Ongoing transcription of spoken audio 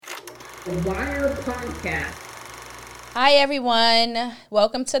The Wire Podcast. Hi, everyone.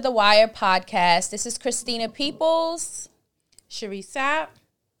 Welcome to the Wire Podcast. This is Christina Peoples, Sharice Sapp,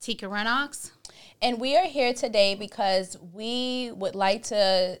 Tika Renox. and we are here today because we would like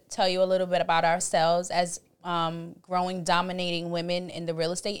to tell you a little bit about ourselves as growing, dominating women in the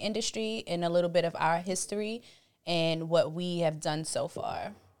real estate industry and a little bit of our history and what we have done so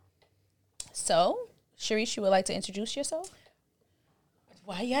far. So, Sharice, you would like to introduce yourself?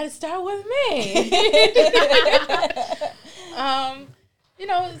 why you got to start with me?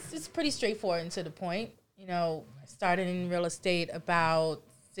 It's pretty straightforward and to the point. I started in real estate about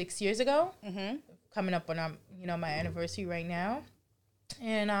 6 years ago, coming up on, my anniversary right now.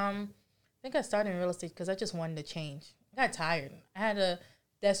 And I think I started in real estate because I just wanted to change. I got tired. I had a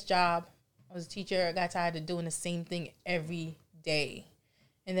desk job. I was a teacher. I got tired of doing the same thing every day.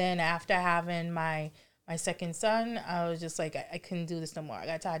 And then after having my second son, I was just like, I couldn't do this no more. I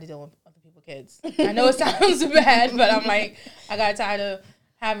got tired of dealing with other people's kids. I know it sounds bad, but I'm like, I got tired of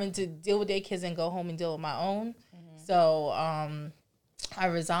having to deal with their kids and go home and deal with my own. So I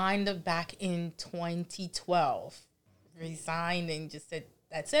resigned back in 2012. Resigned and just said,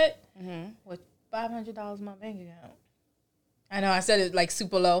 that's it. With $500 in my bank account. I know I said it like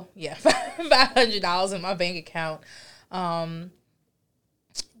super low. Yeah, $500 in my bank account.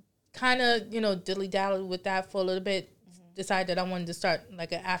 Kind of, dilly-dally with that for a little bit. Decided that I wanted to start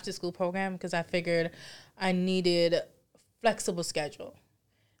like an after-school program because I figured I needed a flexible schedule.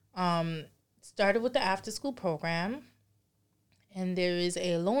 Started with the after-school program, and there is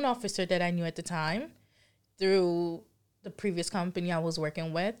a loan officer that I knew at the time through the previous company I was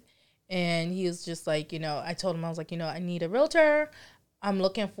working with, and he was just like, I told him, I was like, I need a realtor. I'm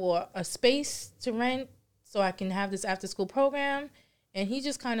looking for a space to rent so I can have this after-school program. And he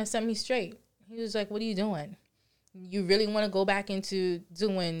just kind of set me straight. He was like, what are you doing? You really want to go back into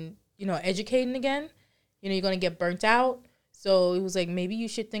doing, educating again? You're going to get burnt out. So he was like, maybe you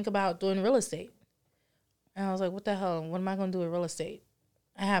should think about doing real estate. And I was like, what the hell? What am I going to do with real estate?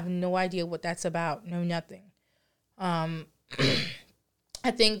 I have no idea what that's about. No, nothing. I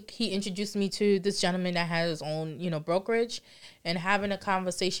think he introduced me to this gentleman that had his own, brokerage. And having a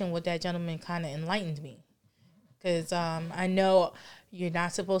conversation with that gentleman kind of enlightened me. Because I know you're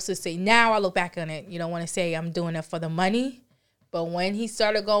not supposed to say, now I look back on it, you don't want to say I'm doing it for the money. But when he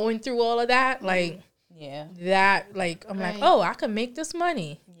started going through all of that, I'm like, oh, I can make this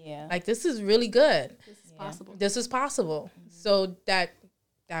money. Yeah. Like, this is really good. This is possible. This is possible. So that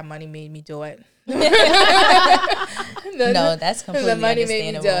money made me do it. No, that's completely the money understandable.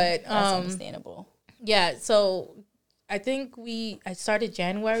 made me do it. That's understandable. Yeah, so I think I started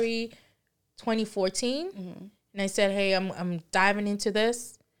January 2014. And I said, hey, I'm diving into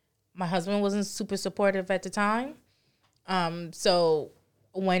this. My husband wasn't super supportive at the time. So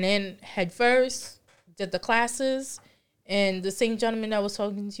went in head first, did the classes. And the same gentleman I was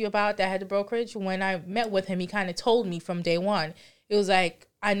talking to you about that had the brokerage, when I met with him, he kind of told me from day one, it was like,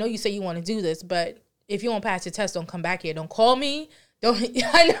 I know you say you want to do this, but if you won't pass your test, don't come back here. Don't call me.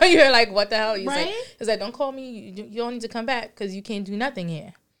 I know you're like, what the hell? He's like, don't call me. You don't need to come back because you can't do nothing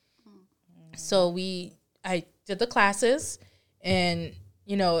here. So I did the classes, and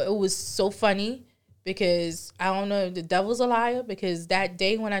it was so funny because I don't know, the devil's a liar, because that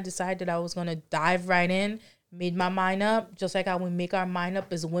day when I decided I was going to dive right in, made my mind up, just like I would make our mind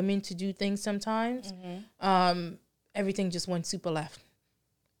up as women to do things sometimes, everything just went super left.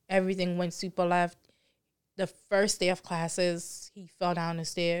 Everything went super left. The first day of classes, he fell down the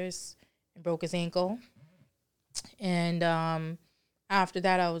stairs and broke his ankle. And after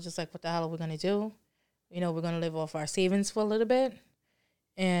that, I was just like, what the hell are we going to do? We're going to live off our savings for a little bit.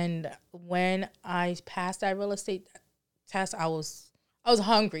 And when I passed that real estate test, I was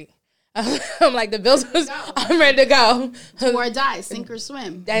hungry. I'm like, the bills I'm ready to go. Do or die, sink or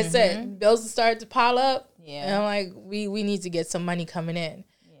swim. That's it. Bills started to pile up. Yeah. And I'm like, we need to get some money coming in.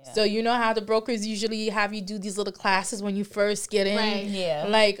 Yeah. So you know how the brokers usually have you do these little classes when you first get in? Right. Yeah.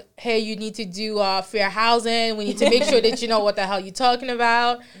 Like, hey, you need to do fair housing. We need to make sure that you know what the hell you're talking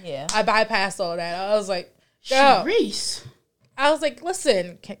about. Yeah. I bypassed all that. I was like, girl. Sharice. I was like,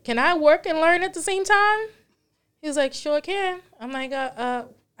 listen, can I work and learn at the same time? He was like, sure can. I'm like,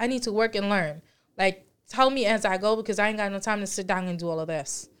 I need to work and learn. Like, tell me as I go, because I ain't got no time to sit down and do all of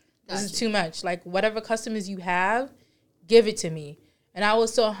this. This is too much. Like, whatever customers you have, give it to me. And I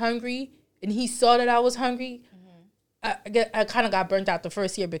was so hungry, and he saw that I was hungry. I kind of got burnt out the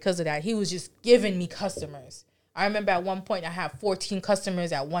first year because of that. He was just giving me customers. I remember at one point I had 14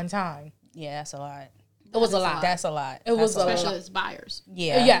 customers at one time. Yeah, that's a lot. It was a lot. That's a lot. Was a lot. Especially as buyers.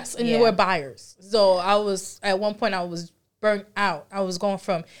 Yeah. Yes, and they were buyers. So I was, at one point I was burnt out. I was going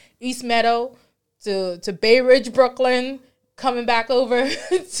from East Meadow to Bay Ridge, Brooklyn, coming back over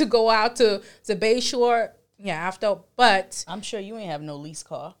to go out to Bay Shore. Yeah, but I'm sure you ain't have no lease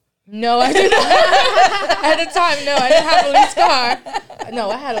car. no, I didn't. At the time, no, I didn't have a lease car. No,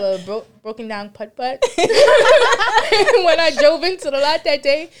 I had a little broken down putt-putt. When I drove into the lot that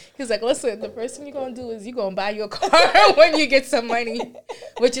day, he was like, listen, the first thing you're going to do is you're going to buy your car when you get some money,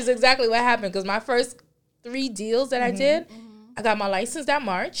 which is exactly what happened. Because my first 3 deals that I did, I got my license that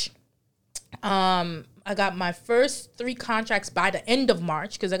March. I got my first 3 contracts by the end of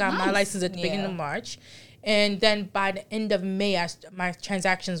March because I got my license at the beginning of March. And then by the end of May, my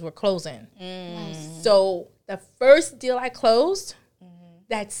transactions were closing. So the first deal I closed,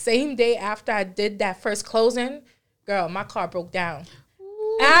 that same day after I did that first closing, girl, my car broke down.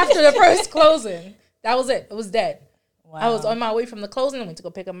 After the first closing, that was it. It was dead. Wow. I was on my way from the closing. I went to go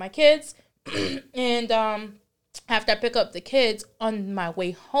pick up my kids. And after I pick up the kids, on my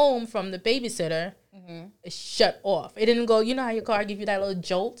way home from the babysitter, it shut off. It didn't go, you know how your car give you that little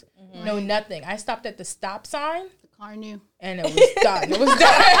jolt? No, nothing. I stopped at the stop sign. The car knew. And it was done. It was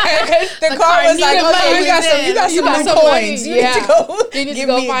done. The car was like, okay, you got some new coins. You need to go. You need to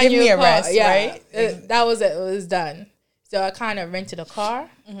go find give me your a car. rest, right? That was it. It was done. So I kind of rented a car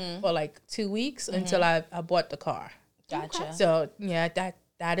for like 2 weeks until I bought the car. Gotcha. So yeah,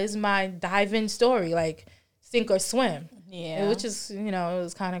 that is my dive-in story, like sink or swim. Yeah. Which is, it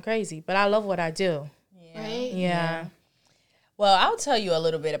was kind of crazy, but I love what I do. Yeah. Right? Yeah. Well, I'll tell you a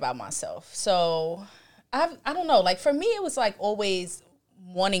little bit about myself. So I don't know, like for me, it was like always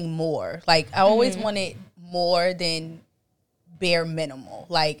wanting more. Like I always wanted more than bare minimal.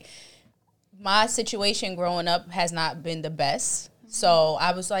 Like my situation growing up has not been the best. So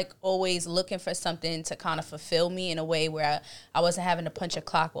I was like always looking for something to kind of fulfill me in a way where I wasn't having to punch a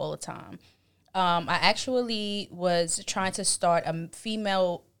clock all the time. I actually was trying to start a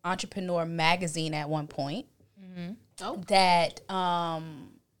female entrepreneur magazine at one point. That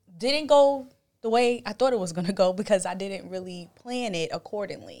didn't go the way I thought it was going to go because I didn't really plan it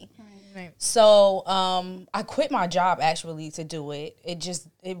accordingly. Right. So I quit my job actually to do it.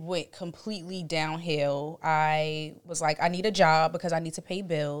 It went completely downhill. I was like, I need a job because I need to pay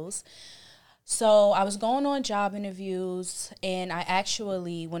bills. So I was going on job interviews, and I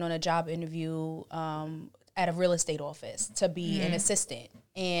actually went on a job interview at a real estate office to be an assistant.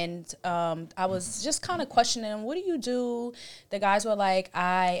 And I was just kind of questioning them, what do you do? The guys were like,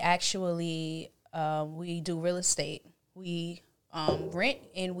 I actually, we do real estate. We rent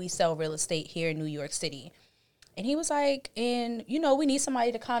and we sell real estate here in New York City. And he was like, and, we need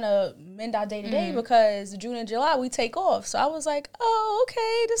somebody to kind of mend our day-to-day because June and July we take off. So I was like, oh,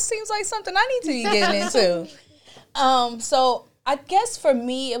 okay, this seems like something I need to be getting into. So I guess for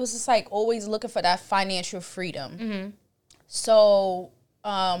me, it was just like always looking for that financial freedom. So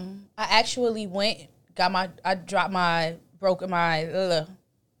I actually broke my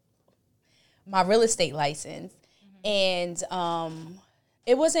real estate license. And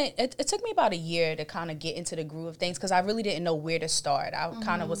it took me about a year to kind of get into the groove of things because I really didn't know where to start. I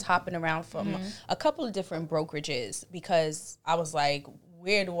kind of was hopping around from a couple of different brokerages because I was like,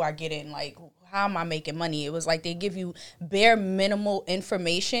 where do I get in? Like, how am I making money? It was like they give you bare minimal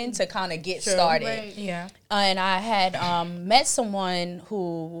information to kind of get started. Right. Yeah. And I had met someone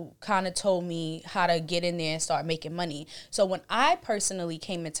who kind of told me how to get in there and start making money. So when I personally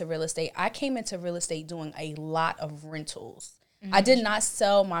came into real estate, I came into real estate doing a lot of rentals. I did not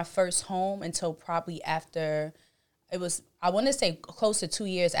sell my first home until probably after, I want to say close to 2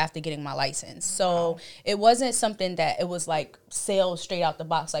 years after getting my license. So it wasn't something that it was like sales straight out the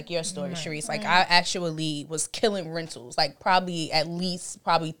box like your story, Sharice. Like I actually was killing rentals, like at least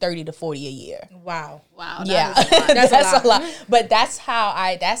 30 to 40 a year. Wow. Yeah, that's a lot. But that's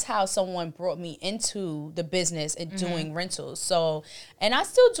how someone brought me into the business and doing rentals. So, and I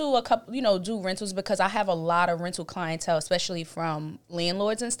still do a couple, do rentals because I have a lot of rental clientele, especially from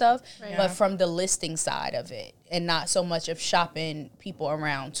landlords and stuff, but from the listing side of it and not so much of shopping people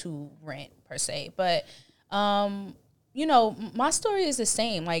around to rent per se. But, my story is the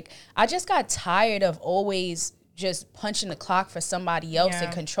same. Like I just got tired of always just punching the clock for somebody else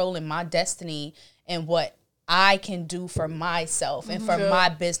and controlling my destiny and what I can do for myself and for my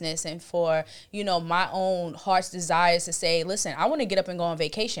business and for, my own heart's desires to say, listen, I want to get up and go on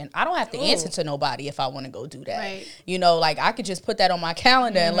vacation. I don't have to answer to nobody if I want to go do that. Right. Like I could just put that on my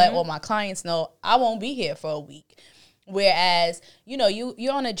calendar and let all my clients know I won't be here for a week. Whereas,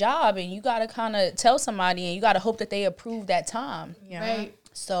 you're on a job and you got to kind of tell somebody and you got to hope that they approve that time. Yeah. Right.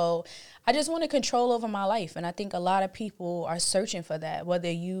 So I just want to control over my life. And I think a lot of people are searching for that, whether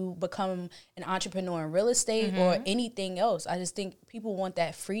you become an entrepreneur in real estate or anything else. I just think people want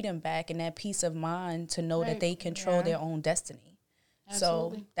that freedom back and that peace of mind to know that they control their own destiny.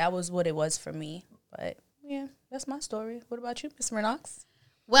 Absolutely. So that was what it was for me. But yeah, that's my story. What about you, Ms. Renox?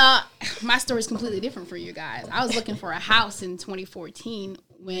 Well, my story is completely different for you guys. I was looking for a house in 2014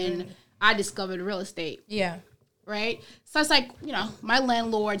 when I discovered real estate. Yeah. Right? So it's like, my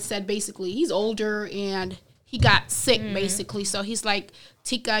landlord said basically he's older and he got sick basically. So he's like,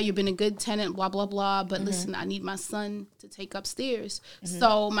 Tika, you've been a good tenant, blah, blah, blah. But listen, I need my son to take upstairs.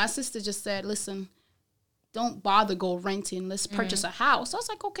 So my sister just said, listen, don't bother go renting. Let's purchase a house. So I was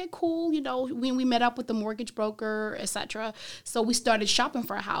like, okay, cool. We met up with the mortgage broker, etc. So we started shopping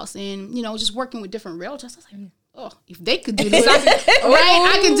for a house and, just working with different realtors. I was like, oh, if they could do this,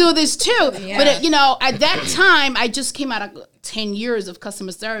 I can do this too. Yeah. But, at that time, I just came out of 10 years of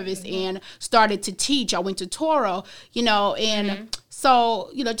customer service and started to teach. I went to Toro, and so,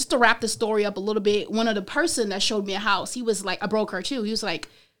 just to wrap the story up a little bit, one of the person that showed me a house, he was like a broker too. He was like,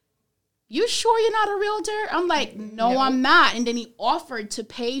 you sure you're not a realtor? I'm like, no, I'm not. And then he offered to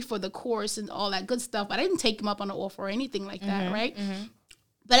pay for the course and all that good stuff. But I didn't take him up on the offer or anything like that, right?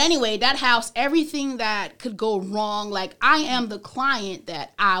 But anyway, that house, everything that could go wrong, like I am the client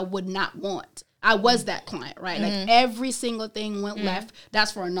that I would not want. I was that client, right? Like every single thing went left.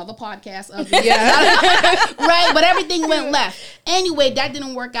 That's for another podcast. Right? But everything went left. Anyway, that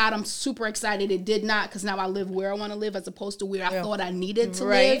didn't work out. I'm super excited it did not, because now I live where I want to live as opposed to where I thought I needed to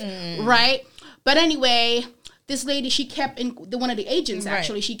live. Right? But anyway, this lady, she kept one of the agents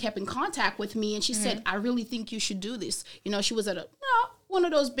actually, she kept in contact with me and she said, I really think you should do this. She was at one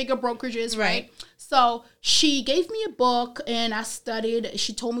of those bigger brokerages, right? So she gave me a book and I studied.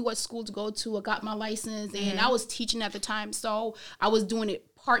 She told me what school to go to. I got my license and I was teaching at the time. So I was doing it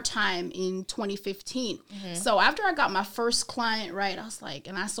part-time in 2015. So after I got my first client, right, I was like,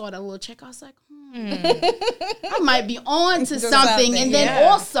 and I saw that little check, I was like, I might be on to something. And then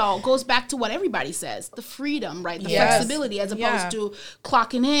also goes back to what everybody says, the freedom, right? The flexibility as opposed to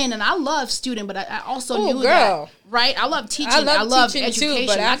clocking in. And I love student, but I also knew that, right? I love teaching. I love education.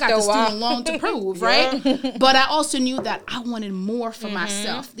 Too, I got the student loan to prove, right? But I also knew that I wanted more for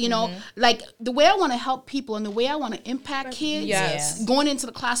myself. Like the way I want to help people and the way I want to impact kids, going into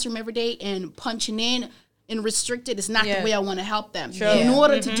the classroom every day and punching in and restricted is not the way I want to help them. In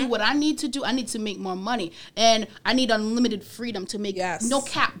order to do what I need to do, I need to make more money. And I need unlimited freedom to make no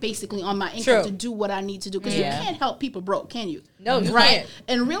cap basically on my income to do what I need to do. Because you can't help people broke, can you? No, you right? can't.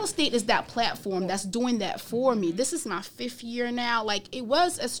 And real estate is that platform that's doing that for me. This is my 5th year now. Like it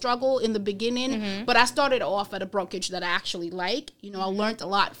was a struggle in the beginning, but I started off at a brokerage that I actually like. I learned a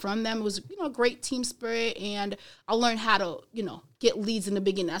lot from them. It was, a great team spirit, and I learned how to, get leads in the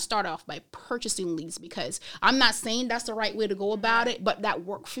beginning. I started off by purchasing leads because I'm not saying that's the right way to go about it, but that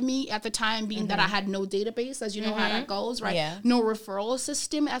worked for me at the time, being that I had no database, as you know how that goes, right? Yeah. No referral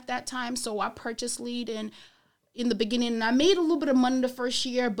system at that time. So I purchased lead in the beginning, and I made a little bit of money the first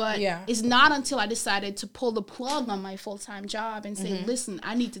year, but it's not until I decided to pull the plug on my full-time job and say, listen,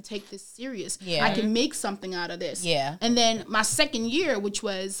 I need to take this serious. I can make something out of this. And then my second year, which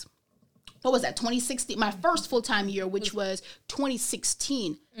was, 2016, my first full-time year, which was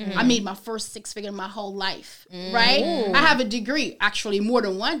 2016, I made my first 6-figure in my whole life, right? I have a degree, actually more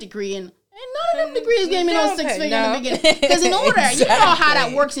than one degree, and none of them degrees gave me no 6-figure in the beginning. Because in order, you know how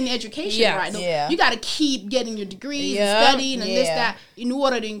that works in education, right? You got to keep getting your degrees and studying and this, that, in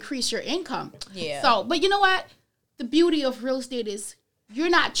order to increase your income. So, but you know what? The beauty of real estate is you're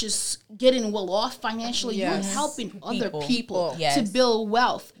not just getting well off financially, you're helping other people to build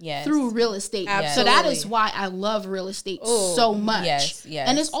wealth through real estate. So that is why I love real estate so much.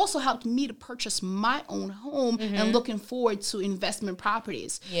 And it's also helped me to purchase my own home and looking forward to investment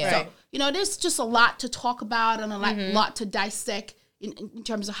properties. So, there's just a lot to talk about and a lot to dissect in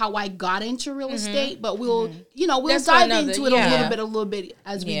terms of how I got into real estate, but we'll dive into it a little bit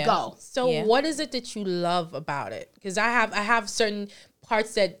as we go. So what is it that you love about it? Because I have certain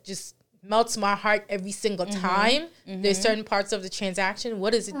parts that just melts my heart every single time. There's certain parts of the transaction.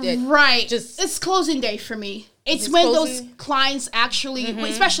 What is it that it's closing day for me. It's when those clients actually,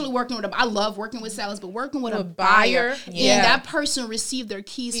 especially working with I love working with sellers, but working with a buyer, and that person received their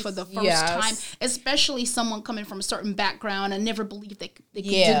keys for the first time, especially someone coming from a certain background and never believed they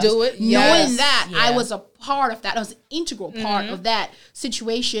could do it. Knowing that I was a part of that. I was an integral part of that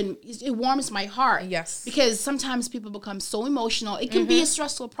situation. It warms my heart. Yes. Because sometimes people become so emotional. It can be a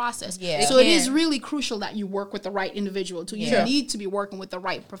stressful process. Yeah. So it is really crucial that you work with the right individual too. You need to be working with the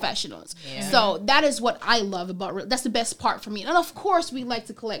right professionals. Yeah. So that is what I love about that's the best part for me. And of course we like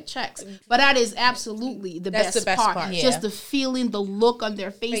to collect checks, but that is absolutely the best part. Yeah. Just the feeling, the look on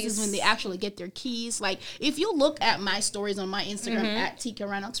their faces when they actually get their keys. Like if you look at my stories on my Instagram at Tika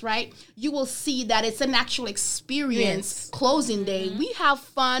Reynolds, right, you will see that it's an actual experience. Closing day, we have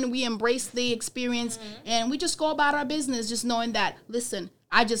fun, we embrace the experience, and we just go about our business just knowing that, listen,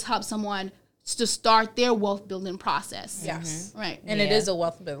 I just help someone to start their wealth building process. Yes. Right. And it is a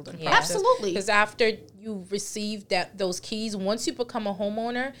wealth building process. Absolutely. Because after you receive those keys, once you become a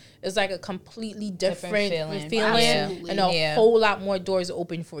homeowner, it's like a completely different feeling. And a whole lot more doors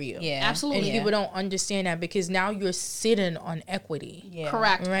open for you. Yeah. Absolutely. And people don't understand that because now you're sitting on equity. Yeah.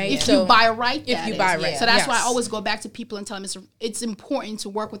 Correct. Right. If you buy right, if you buy right. So that's why I always go back to people and tell them it's important to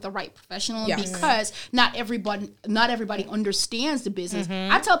work with the right professional because not everybody understands the business.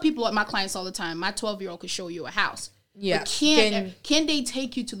 I tell people, my clients all the time, my 12-year-old could show you a house. Yeah. But can they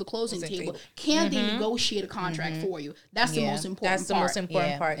take you to the closing table? Can they negotiate a contract for you? That's the most important part. That's the most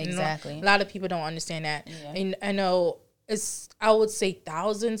important part. Exactly. A lot of people don't understand that. Yeah. And I know I would say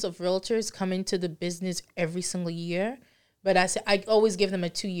thousands of realtors come into the business every single year. But I always give them a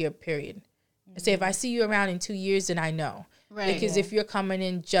 2-year period. I say, if I see you around in 2 years, then I know. Right. Because if you're coming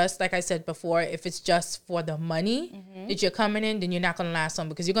in just, like I said before, if it's just for the money that you're coming in, then you're not going to last long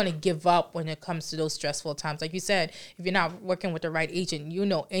because you're going to give up when it comes to those stressful times. Like you said, if you're not working with the right agent,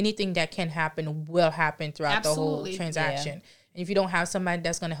 anything that can happen will happen throughout the whole transaction. Yeah. And if you don't have somebody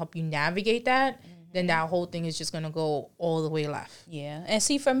that's going to help you navigate that, then that whole thing is just going to go all the way left. Yeah. And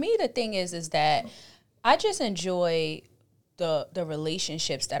see, for me, the thing is that I just enjoy the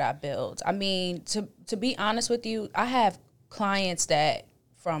relationships that I build. I mean, to be honest with you, I have clients that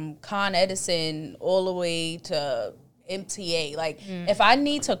from Con Edison all the way to MTA. Like if I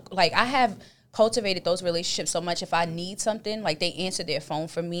need to, like I have cultivated those relationships so much. If I need something, like they answer their phone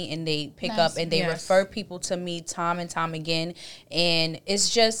for me and they pick up and they refer people to me time and time again. And it's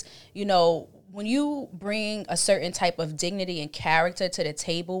just, when you bring a certain type of dignity and character to the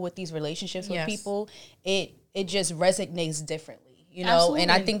table with these relationships with people, it just resonates differently. Absolutely.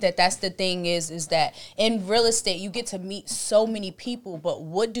 And I think that's the thing is that in real estate, you get to meet so many people, but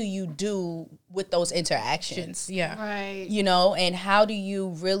what do you do with those interactions? Yeah. Right. And how do you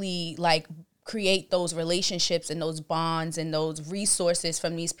really create those relationships and those bonds and those resources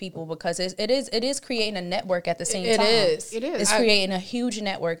from these people, because it is creating a network at the same time. It is. It's creating a huge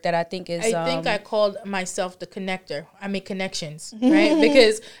network that I think is. I think I called myself the connector. I make connections, right?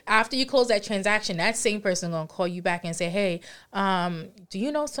 Because after you close that transaction, that same person gonna call you back and say, "Hey, do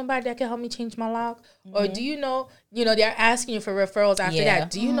you know somebody that can help me change my lock? Or do you know?" They're asking you for referrals after that.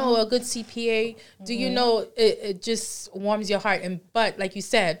 Do you know a good CPA? Do you know? It just warms your heart. But like you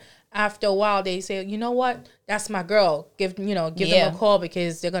said, after a while, they say, you know what? That's my girl. Give them a call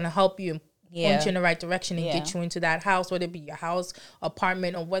because they're going to help you and point you in the right direction and get you into that house, whether it be your house,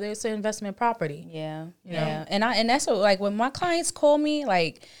 apartment, or whether it's an investment property. Yeah. And that's what, when my clients call me,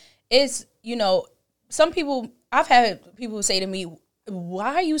 it's, some people, I've had people say to me,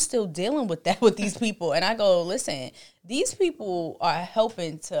 why are you still dealing with these people? And I go, listen, these people are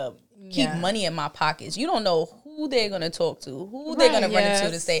helping to keep money in my pockets. You don't know who they're going to talk to, who they're going to run into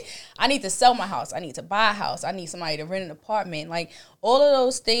to say, I need to sell my house, I need to buy a house, I need somebody to rent an apartment. All of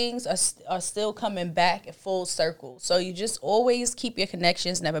those things are still coming back at full circle. So you just always keep your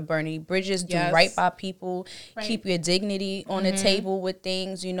connections, never burn any bridges, do right by people, keep your dignity on the table with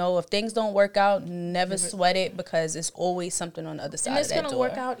things. If things don't work out, never sweat it, because it's always something on the other side of that door. And it's going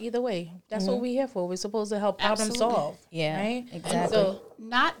to work out either way. That's what we're here for. We're supposed to help problem solve. Yeah, right? Exactly. So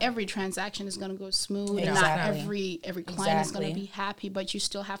not every transaction is going to go smooth, and not every client is going to be happy, but you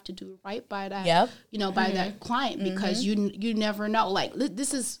still have to do right by that, by that client, because you never know.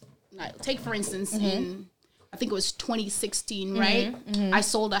 This is, take for instance, in, I think it was 2016, right? I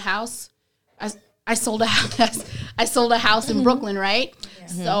sold a house. I sold a house. I sold a house in Brooklyn, right?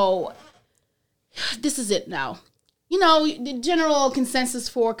 So this is it now. The general consensus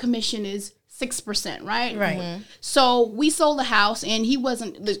for commission is 6%, right? Right. So we sold the house, and he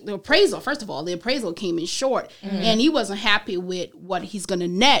wasn't, the appraisal, first of all, the appraisal came in short, and he wasn't happy with what he's going to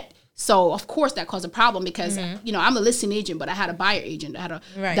net. So of course that caused a problem because, I'm a listing agent, but I had a buyer agent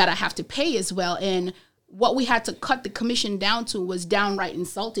that I have to pay as well. And what we had to cut the commission down to was downright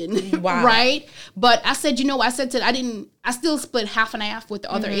insulting. Wow. Right? But I said, I still split half and half with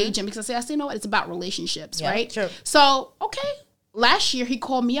the other agent, because I said, it's about relationships, right? Sure. So, okay. Last year he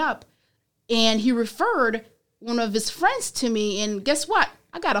called me up. and he referred one of his friends to me, and guess what?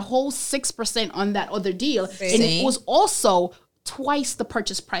 I got a whole 6% on that other deal, and it was also twice the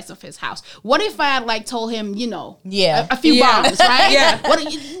purchase price of his house. What if I had like told him, a few bombs, right?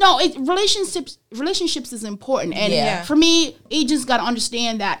 Relationships is important, and for me, agents got to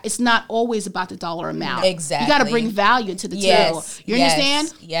understand that it's not always about the dollar amount. Exactly, you got to bring value to the table. You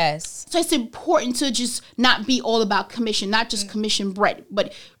understand? Yes. So it's important to just not be all about commission, not just commission bread,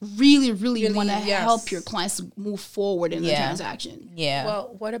 but really want to help your clients move forward in the transaction. Yeah.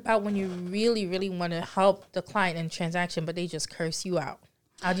 Well, what about when you really want to help the client in transaction, but they just curse you out?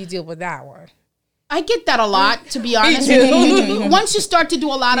 How do you deal with that one? I get that a lot, to be honest with you. Once you start to do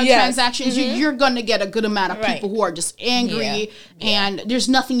a lot of transactions, you're going to get a good amount of people who are just angry, and there's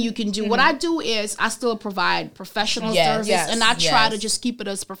nothing you can do. What I do is I still provide professional service, and I try to just keep it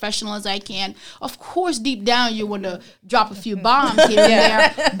as professional as I can. Of course, deep down, you want to drop a few bombs here and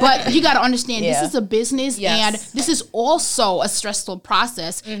there, but you got to understand this is a business, and this is also a stressful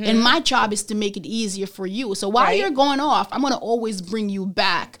process, and my job is to make it easier for you. So while you're going off, I'm going to always bring you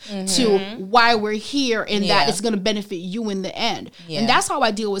back to why we're here, and that it's going to benefit you in the end. And that's how I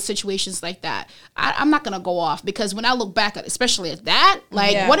deal with situations like that. I'm not going to go off, because when I look back at, especially at that,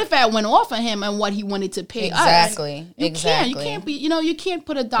 like what if I went off on him and what he wanted to pay us? You can't be, you can't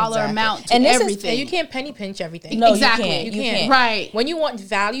put a dollar amount to everything. You can't penny pinch everything. No, exactly. You can't. Right. When you want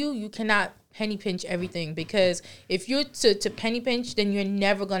value, you cannot penny pinch everything, because if you're to penny pinch, then you're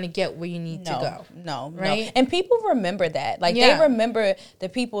never going to get where you need to go. No. Right. And people remember that. Like they remember the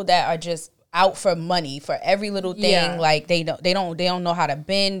people that are just out for money for every little thing. Like they don't know how to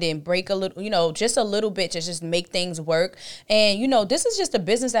bend and break a little, just a little bit to just make things work. And this is just a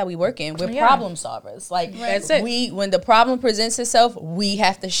business that we work in. We're problem solvers. Like that's it. When the problem presents itself, we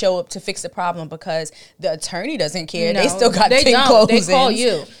have to show up to fix the problem, because the attorney doesn't care. They still got 10 closings. They call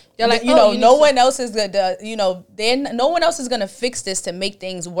you. They're like, no one else is gonna, no one else is gonna fix this to make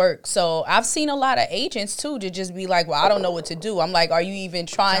things work. So I've seen a lot of agents too to just be like, well, I don't know what to do. I'm like, are you even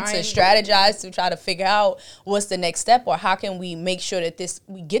trying to strategize to try to figure out what's the next step, or how can we make sure that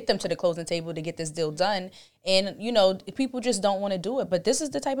we get them to the closing table to get this deal done? And, people just don't want to do it. But this is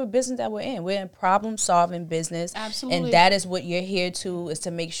the type of business that we're in. We're in problem-solving business. Absolutely. And that is what you're here to, is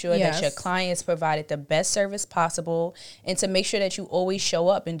to make sure that your clients provided the best service possible, and to make sure that you always show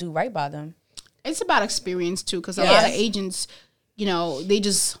up and do right by them. It's about experience, too, because a lot of agents,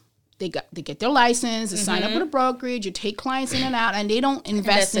 they get their license, they sign up with a brokerage, you take clients in and out, and they don't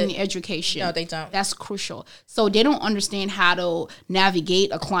invest in the education. No, they don't. That's crucial. So they don't understand how to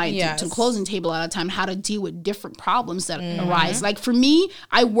navigate a client to the closing table at a time, how to deal with different problems that arise. Like for me,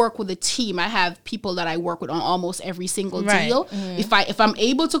 I work with a team. I have people that I work with on almost every single deal. If I'm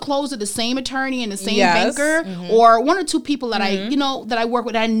able to close with the same attorney and the same banker, or one or two people that I work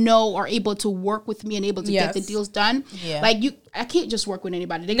with, I know are able to work with me and able to get the deals done. I can't just work with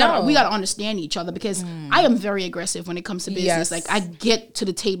anybody. We got to understand each other, because I am very aggressive when it comes to business. Like I get to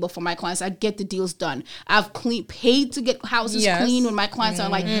the table for my clients. I get the deals done. I've paid to get houses clean when my clients are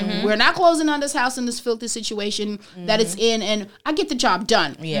like, we're not closing on this house in this filthy situation that it's in, and I get the job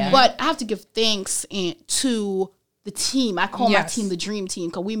done. But I have to give thanks to the team. I call my team the dream team,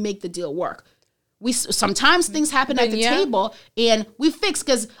 because we make the deal work. Sometimes things happen at the table, and we fix,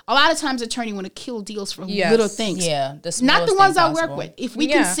 because a lot of times attorney want to kill deals for little things. Not the ones I work with. If we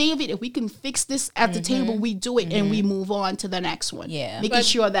can save it, if we can fix this at the table, we do it, and we move on to the next one. Making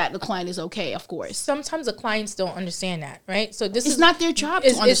sure that the client is okay, of course. Sometimes the clients don't understand that, right? So it's not their job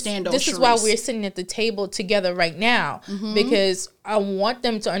to understand those. This is why we're sitting at the table together right now, because I want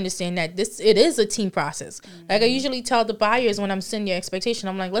them to understand that it is a team process. Like I usually tell the buyers when I'm setting their expectation,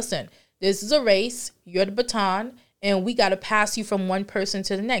 I'm like, listen, this is a race. You're the baton, and we got to pass you from one person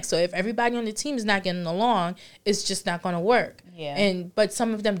to the next. So if everybody on the team is not getting along, it's just not going to work. But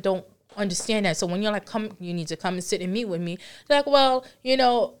some of them don't understand that. So when you're like, you need to come and sit and meet with me. They're like, well,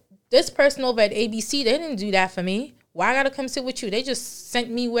 this person over at ABC, they didn't do that for me. Why I got to come sit with you? They just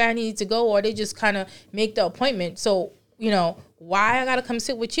sent me where I needed to go, or they just kind of make the appointment. So, why I got to come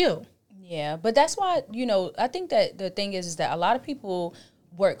sit with you? Yeah, but that's why, I think that the thing is that a lot of people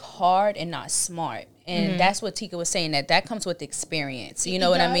work hard and not smart, and that's what Tika was saying, that comes with experience. You know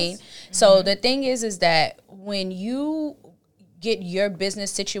what I mean? So the thing is that when you get your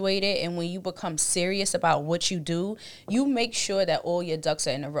business situated and when you become serious about what you do, you make sure that all your ducks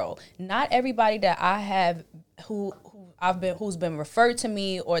are in a row. Not everybody that I have who's been referred to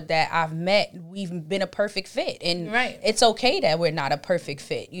me or that I've met, we've been a perfect fit. And it's okay that we're not a perfect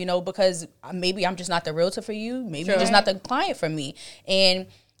fit, because maybe I'm just not the realtor for you. Maybe you're just not the client for me. And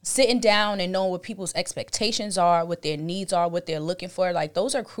sitting down and knowing what people's expectations are, what their needs are, what they're looking for. Like,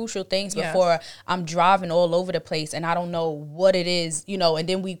 those are crucial things before I'm driving all over the place and I don't know what it is, you know, and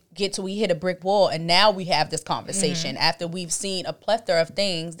then we hit a brick wall and now we have this conversation after we've seen a plethora of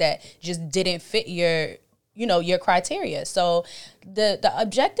things that just didn't fit your criteria. So the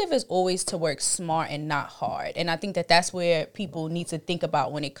objective is always to work smart and not hard. And I think that that's where people need to think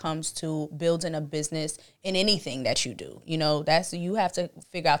about when it comes to building a business in anything that you do. You know, you have to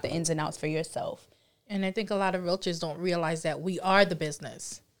figure out the ins and outs for yourself. And I think a lot of realtors don't realize that we are the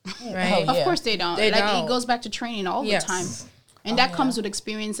business, right? Oh, yeah. Of course they don't. It goes back to training all the time. And that comes with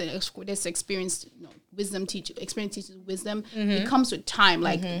experience, and this experience, wisdom experience teaches wisdom. It comes with time.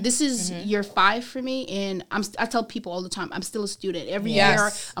 Like, this is year 5 for me, and I tell people all the time, I'm still a student. Every year,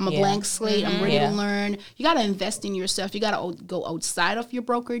 I'm a blank slate. I'm ready to learn. You got to invest in yourself. You got to go outside of your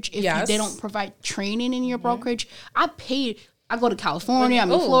brokerage. If they don't provide training in your brokerage, I go to California,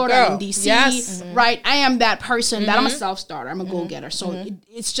 I'm in Florida, I'm in DC, right? I am that person that I'm a self-starter. I'm a go-getter. So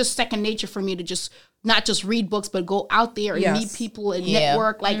it's just second nature for me to just not just read books, but go out there and meet people and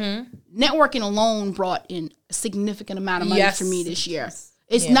network. Like, networking alone brought in a significant amount of money for me this year.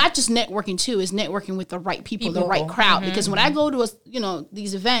 It's not just networking too, it's networking with the right people. The right crowd. Because when I go to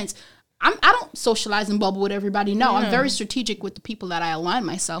these events, I don't socialize and bubble with everybody. No, I'm very strategic with the people that I align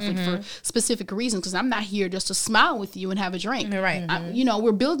myself with for specific reasons, because I'm not here just to smile with you and have a drink. Right.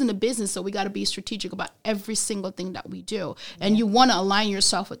 We're building a business, so we got to be strategic about every single thing that we do. And you want to align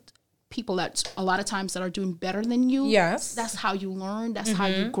yourself with people that a lot of times that are doing better than you. Yes. That's how you learn. That's how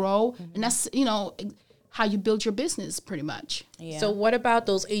you grow. And that's, how you build your business pretty much. Yeah. So what about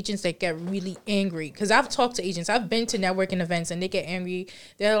those agents that get really angry? Because I've talked to agents. I've been to networking events and they get angry.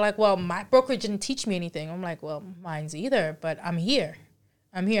 They're like, well, my brokerage didn't teach me anything. I'm like, well, mine's either, but I'm here.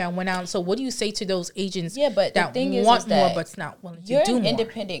 I went out. So what do you say to those agents but that the thing want is more that but's not willing to do you're more? an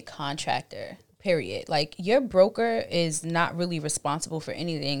independent contractor, period. Like, your broker is not really responsible for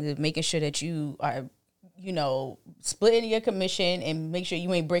anything, making sure that you are, splitting your commission and make sure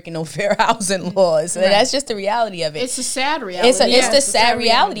you ain't breaking no fair housing laws. So that's just the reality of it. It's a sad reality. It's the sad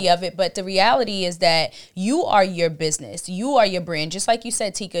reality of it. But the reality is that you are your business. You are your brand. Just like you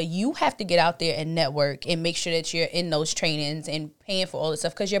said, Tika, you have to get out there and network and make sure that you're in those trainings and paying for all this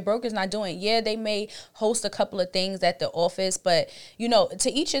stuff, because your broker's not doing. Yeah, they may host a couple of things at the office, but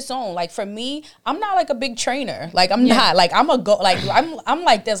to each its own. Like, for me, I'm not like a big trainer. Like, I'm not like I'm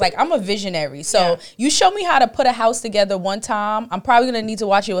like this. Like, I'm a visionary. So you show me how to put a house together one time, I'm probably gonna need to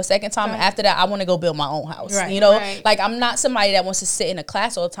watch you a second time. And after that, I want to go build my own house. Right. Like, I'm not somebody that wants to sit in a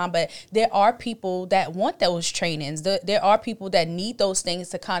class all the time, but there are people that want those trainings. There are people that need those things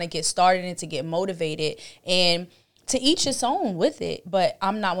to kind of get started and to get motivated, and to each its own with it. But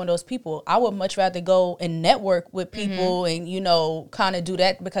I'm not one of those people. I would much rather go and network with people and kind of do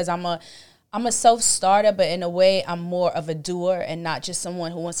that, because I'm a self-starter, but in a way, I'm more of a doer and not just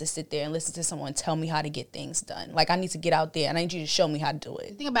someone who wants to sit there and listen to someone tell me how to get things done. Like, I need to get out there and I need you to show me how to do it.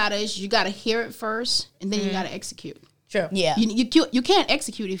 The thing about it is, you got to hear it first, and then you got to execute. Sure. Yeah. You can't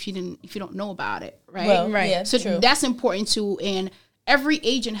execute if you don't know about it, right? Well, right. Yeah, so true. that's important too. And every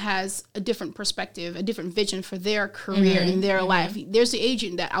agent has a different perspective, a different vision for their career and their life. There's the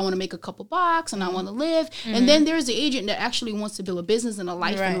agent that I want to make a couple bucks and I want to live. And then there's the agent that actually wants to build a business and a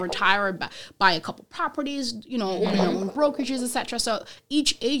life and retire, buy a couple properties, open their own brokerages, etc. So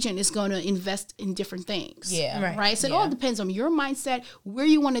each agent is going to invest in different things. Yeah. Right. So it all depends on your mindset, where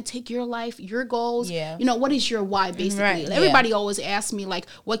you want to take your life, your goals. Yeah. What is your why, basically? Right. Everybody always asks me, like,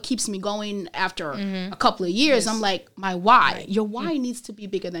 what keeps me going after a couple of years? I'm like, my why. Right. Your why needs to be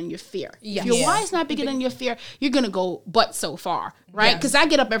bigger than your fear. If your why is not bigger than your fear, you're going to go but so far, right? Because I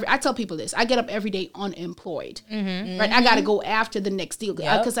tell people this, I get up every day unemployed, right? I got to go after the next deal,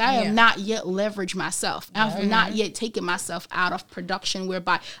 because I have not yet leveraged myself. I have not yet taken myself out of production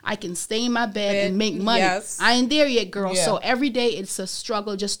whereby I can stay in my bed and make money. I ain't there yet, girl. So every day it's a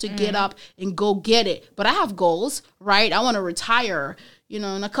struggle just to get up and go get it. But I have goals, right? I want to retire, in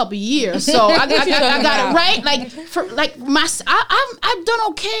a couple of years. So I got it right. I've done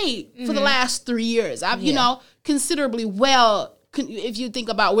okay for the last 3 years. I've, considerably well, if you think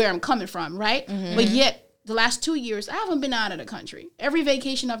about where I'm coming from, right? But yet the last 2 years, I haven't been out of the country. Every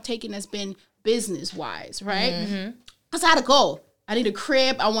vacation I've taken has been business wise, right? Because I had a goal. I need a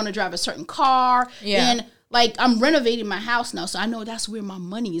crib. I want to drive a certain car. And I'm renovating my house now, so I know that's where my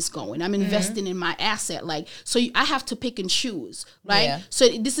money is going. I'm investing in my asset. I have to pick and choose, right? Yeah. So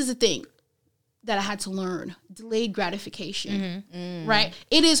this is the thing that I had to learn: delayed gratification, right?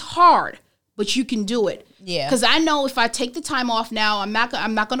 It is hard, but you can do it. Yeah. Because I know if I take the time off now, I'm not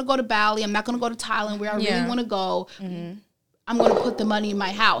going to go to Bali. I'm not going to go to Thailand where I really want to go. I'm going to put the money in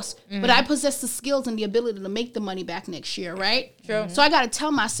my house. But I possess the skills and the ability to make the money back next year, right? True. So I got to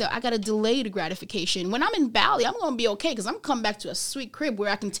tell myself, I got to delay the gratification. When I'm in Bali, I'm going to be okay because I'm coming back to a sweet crib where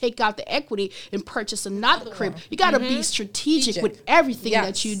I can take out the equity and purchase another crib. You got to be strategic with everything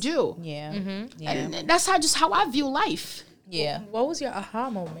that you do. Yeah. Yeah. And that's how I view life. Yeah. What was your aha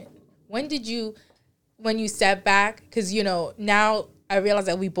moment? When you sat back? Because, now I realized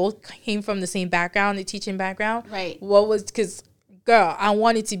that we both came from the same background, the teaching background. Right. What was, because, girl, I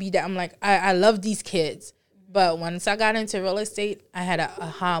wanted to be that. I'm like, I love these kids. But once I got into real estate, I had an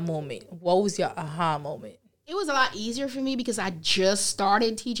aha moment. What was your aha moment? It was a lot easier for me because I just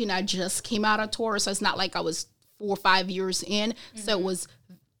started teaching. I just came out of Taurus. So it's not like I was 4 or 5 years in. So it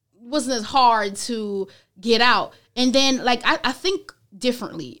wasn't as hard to get out. And then, like, I think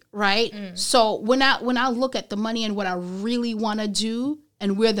differently, right? So when I look at the money and what I really want to do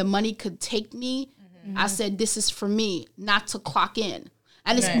and where the money could take me, I said, this is for me, not to clock in.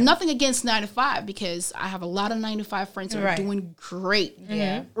 And it's nothing against 9 to 5 because I have a lot of 9 to 5 friends that are doing great.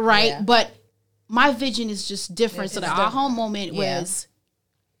 Yeah. Right? Yeah. But my vision is just different. So the aha moment was,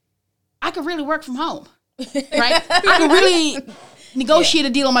 I could really work from home. Right? I could really negotiate a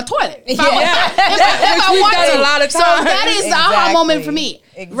deal on my toilet. If I want to. A lot of So times. that is the aha moment for me.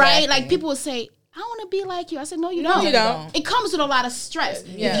 Exactly. Right? Like people would say, I want to be like you. I said, no, you don't. you don't. It comes with a lot of stress.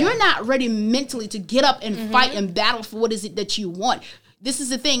 Yeah. If you're not ready mentally to get up and fight and battle for what is it that you want, this is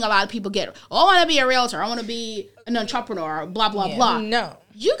the thing a lot of people get. Oh, I want to be a realtor. I want to be an entrepreneur, blah, blah, blah. No.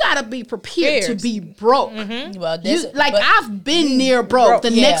 You got to be prepared to be broke. Well, I've been near broke. The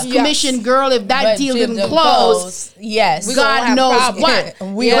next commission girl, if that deal didn't close, yes, God knows what.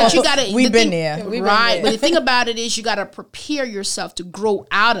 But you gotta. We've been there, right? But the thing about it is, you gotta prepare yourself to grow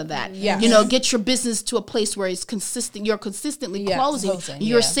out of that. Yes. Get your business to a place where it's consistent. You're consistently closing. Closing,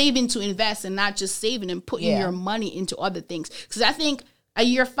 You're saving to invest and not just saving and putting your money into other things. Because I think a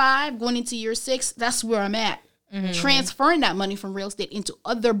year 5 going into year 6, that's where I'm at. Transferring that money from real estate into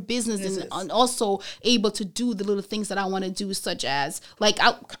other businesses and also able to do the little things that I want to do, such as like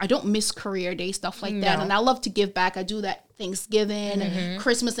I don't miss career day, stuff like that. And I love to give back. I do that Thanksgiving,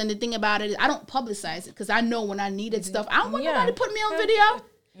 Christmas. And the thing about it is I don't publicize it because I know when I needed stuff, I don't want nobody to put me on video.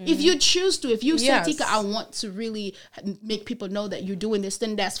 If you choose to, if you say, Tika, I want to really make people know that you're doing this,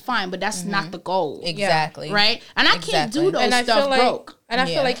 then that's fine. But that's not the goal. Exactly. Right? And I can't do those And I stuff feel like, broke. And I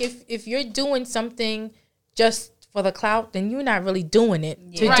feel like if you're doing something just for the clout, then you're not really doing it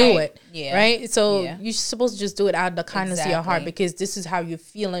to do it. Yeah. Right? So you're supposed to just do it out of the kindness of your heart Exactly. because this is how you're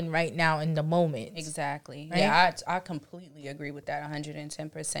feeling right now in the moment. Exactly. Right? Yeah, I completely agree with that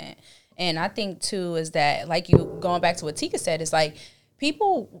 110%. And I think too is that, like, you going back to what Tika said, it's like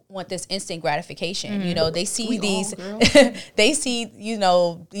people want this instant gratification. They see they see,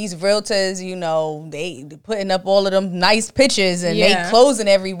 these realtors, they putting up all of them nice pictures and they closing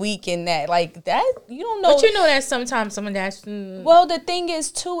every week and that, like that, you don't know. But you know that sometimes someone that's... Well, the thing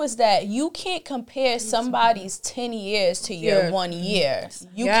is too is that you can't compare somebody's 10 years to your 1 year.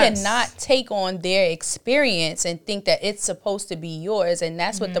 You cannot take on their experience and think that it's supposed to be yours. And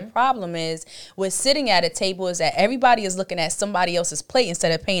that's what the problem is with sitting at a table, is that everybody is looking at somebody else's plate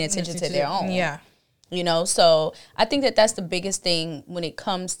instead of paying attention to their own. Yeah. So I think that that's the biggest thing when it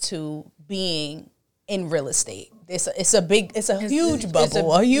comes to being in real estate. It's a huge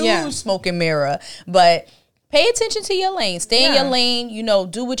bubble, a huge smoke and mirror, but pay attention to your lane. Stay in your lane.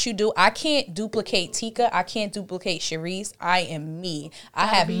 Do what you do. I can't duplicate Tika. I can't duplicate Sharice. I am me. I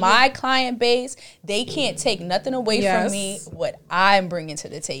have my client base. They can't take nothing away from me, what I'm bringing to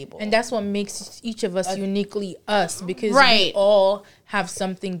the table. And that's what makes each of us uniquely us, because we all have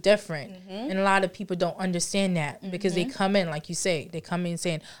something different. And a lot of people don't understand that because they come in, like you say, they come in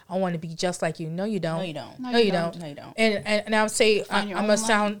saying, I want to be just like you. No, you don't. No, you don't. No, you don't. No, you don't. And I would say, I'm going to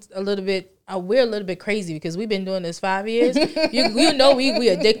sound a little bit, we're a little bit crazy because we've been doing this 5 years. we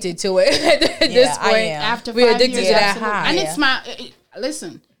addicted to it at this point. After we're 5 addicted years, to that absolutely. high. And it's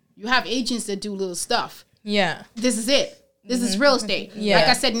listen, you have agents that do little stuff. Yeah. This is it. This is real estate. Like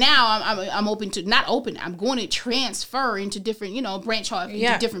I said, now I'm open to, not open, I'm going to transfer into different, branch off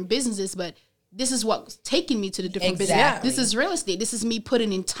into different businesses, but this is what's taking me to the different business. This is real estate. This is me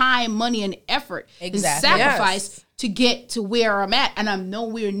putting in time, money, and effort and sacrifice to get to where I'm at, and I'm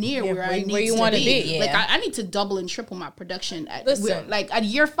nowhere near where I need you to want to be. be. Like I need to double and triple my production. Listen. Like at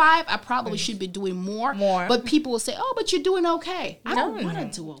year 5, I probably should be doing more. But people will say, "Oh, but you're doing okay." I don't want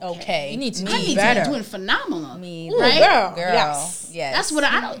to do okay. You need to I need better. to be doing phenomenal. Right? Girl. Yes. That's what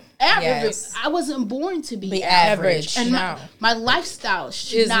I don't. Average. I wasn't born to be average. And my lifestyle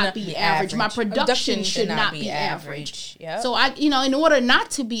should not be average. My production should not be average. Yep. So in order not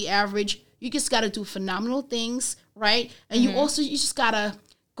to be average, you just got to do phenomenal things right? And you just gotta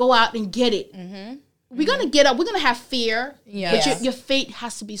go out and get it. We're gonna get up. We're gonna have fear, but your faith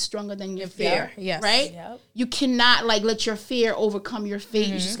has to be stronger than your fear. Yes. Right? Yep. You cannot let your fear overcome your faith.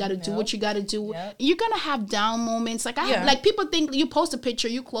 You just gotta do what you gotta do. Yep. You're gonna have down moments. People think you post a picture,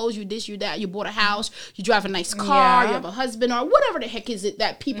 you clothes, you this, you that, you bought a house, you drive a nice car, you have a husband, or whatever the heck is it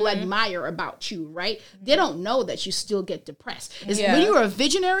that people admire about you. Right? They don't know that you still get depressed. When you're a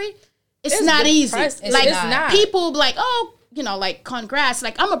visionary, it's not easy. It's not. People like, oh, congrats.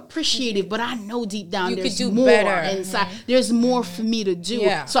 I'm appreciative, but I know deep down You there's could do more better. inside. There's more for me to do.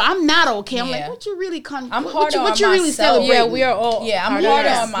 Yeah. So I'm not okay. I'm like, Yeah. what you really I'm what harder you, what on you really myself. celebrating? Yeah, we are all. I'm harder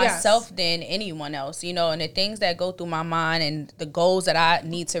Yes. on myself than anyone else, and the things that go through my mind and the goals that I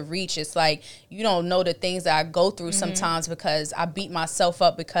need to reach. It's like, you don't know the things that I go through sometimes because I beat myself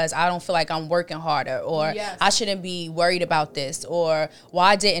up because I don't feel like I'm working harder, or I shouldn't be worried about this, or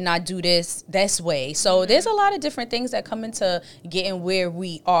why didn't I do this way? So there's a lot of different things that come into getting where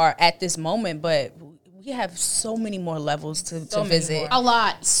we are at this moment, but we have so many more levels to visit. A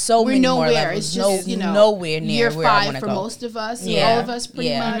lot. So We're many nowhere. more levels. It's just, nowhere near year where I 5 want to for go. most of us. Yeah. All of us pretty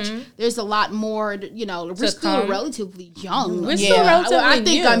Yeah. much. There's a lot more, we're still relatively young. We're still relatively I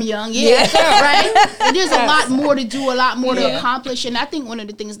think new. I'm young. Yeah. Right? And there's a lot more to do, a lot more to accomplish. And I think one of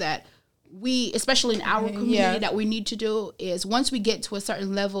the things that we, especially in our community, that we need to do is once we get to a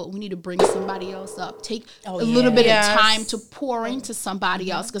certain level, we need to bring somebody else up. Take a little bit of time to pour into somebody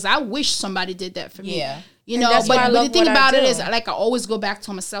else, because I wish somebody did that for me. Yeah. that's why I But love the thing what I about it do. is, I always go back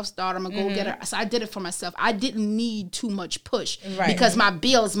to I'm a self-starter, I'm a go-getter. So I did it for myself. I didn't need too much push because my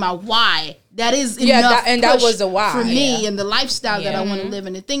bills, my why, that is enough that push was a why. for me, and the lifestyle that I want to live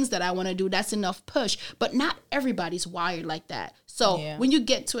and the things that I want to do, that's enough push. But not everybody's wired like that. So when you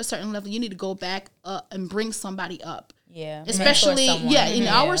get to a certain level, you need to go back and bring somebody up. Yeah. Especially, Mentor someone. in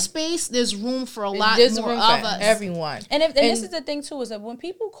our space, there's room for a lot There's more room of for us. everyone. And this is the thing too, is that when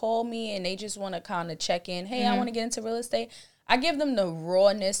people call me and they just want to kind of check in, hey, Mm-hmm. I want to get into real estate, I give them the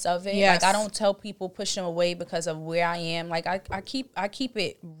rawness of it. Yes. Like, I don't tell people, push them away because of where I am. Like, I keep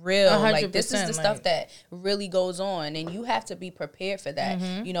it real. Like, this is the 100%, stuff that really goes on, and you have to be prepared for that.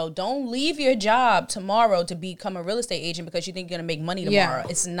 Mm-hmm. Don't leave your job tomorrow to become a real estate agent because you think you're gonna make money tomorrow.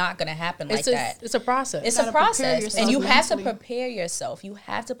 It's not gonna happen like that. It's a process. It's a gotta prepare process, yourself and you have to mentally. prepare yourself. You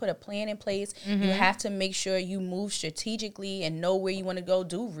have to put a plan in place. You have to make sure you move strategically and know where you want to go.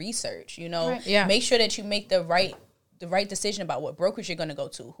 Do research. Yeah. Make sure that you make the right decision about what brokerage you're going to go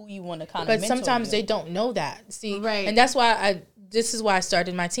to, who you want to kind of. But sometimes they don't know that. See, Right. and that's why this is why I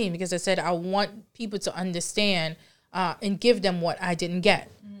started my team, because I said I want people to understand and give them what I didn't get.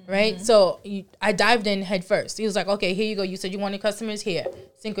 Right. So I dived in head first. He was like, okay, here you go. You said you wanted customers, here,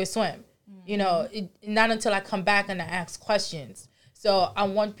 sink or swim. Not until I come back and I ask questions. So I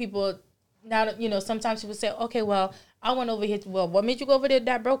want people now, sometimes people say, okay, well, I went over here. Well, what made you go over there to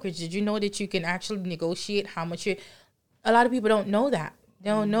that brokerage? Did you know that you can actually negotiate how much a lot of people don't know that. They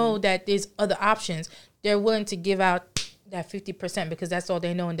don't know that there's other options. They're willing to give out that 50% because that's all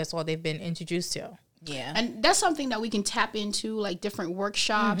they know and that's all they've been introduced to. Yeah. And that's something that we can tap into, like different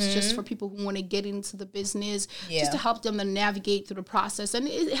workshops, just for people who want to get into the business, just to help them to navigate through the process. And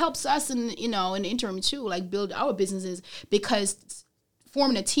it helps us in the interim too, like build our businesses, because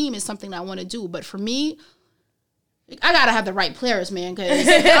forming a team is something I want to do. But for me, I gotta have the right players, man, because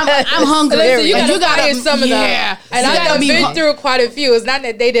I'm hungry. Listen, you And gotta fire some of them. And I've been through quite a few. It's not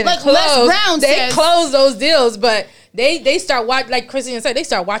that they didn't Like Les close. Brown They says- closed those deals, but they start watching, like Christian said, they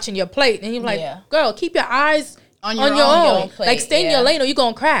start watching your plate. And you're like, girl, keep your eyes on your own. plate, Like, stay in your lane or you're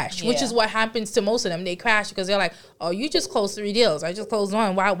going to crash, which Yeah. is what happens to most of them. They crash because they're like, oh, you just closed 3 deals. I just closed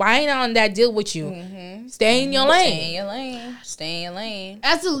 1. Why ain't I on that deal with you? Stay in your lane. Stay in your lane. Stay in your lane.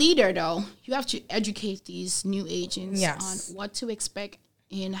 As a leader, though, you have to educate these new agents Yes. on what to expect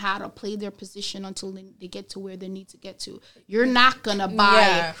and how to play their position until they get to where they need to get to. You're not going to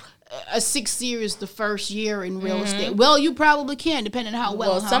buy a 6 series the first year in real estate. Well, you probably can, depending on how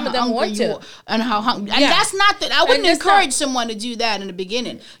well and how some of them hungry want you to. are, and how hungry. And Yeah. that's not that. I wouldn't that's encourage someone to do that in the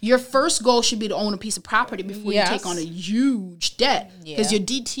beginning. Your first goal should be to own a piece of property before you take on a huge debt, because your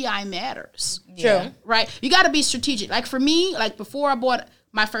DTI matters. True. Right? You got to be strategic. Like for me, like before I bought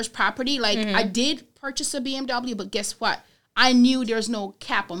my first property, like I did purchase a BMW, but guess what? I knew there's no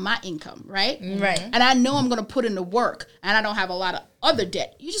cap on my income, right? Right. And I know I'm going to put in the work, and I don't have a lot of other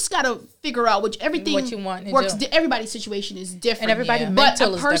debt. You just got to figure out everything What you want to works. do. Everybody's situation is different. And everybody's But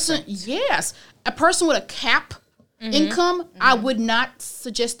mental a is person, different. a person with a cap income, I would not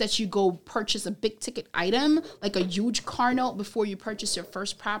suggest that you go purchase a big ticket item like a huge car note before you purchase your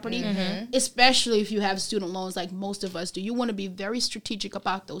first property, especially if you have student loans like most of us do. You want to be very strategic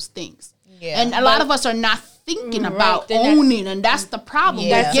about those things. Yeah. And a lot of us are not thinking about They're not- owning, and that's the problem. Yeah.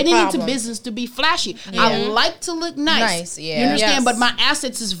 We're That's the getting into problem. business to be flashy. I like to look nice. Nice, yeah. You understand? Yes. But my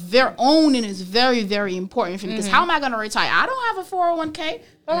assets is owning is very, very important for me, because how am I going to retire? I don't have a 401k.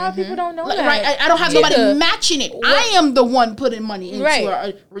 A lot of people don't know that. Right, I don't have nobody matching it. I am the one putting money into Right.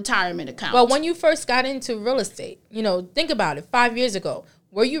 a retirement account. But when you first got into real estate, think about it. 5 years ago,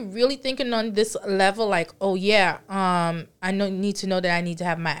 were you really thinking on this level, like, oh yeah, I need to know that I need to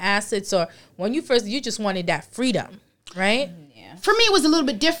have my assets, or when you just wanted that freedom, right? for me, it was a little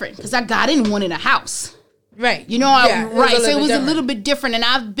bit different because I got in one in a house. Right. You know, Yeah, right. So it was a different. little bit different. And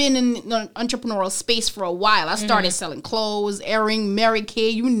I've been in the entrepreneurial space for a while. I started selling clothes, airing, Mary Kay,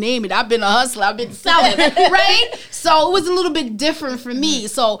 you name it. I've been a hustler. I've been selling, right? So it was a little bit different for me.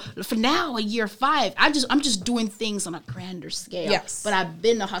 So for now, a year 5, I'm just doing things on a grander scale. Yes. But I've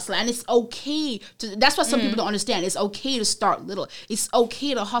been a hustler. And it's okay to, that's what some people don't understand. It's okay to start little. It's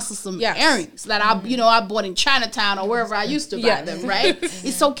okay to hustle some Yes. earrings that I bought in Chinatown or wherever I used to buy Yes. them, right?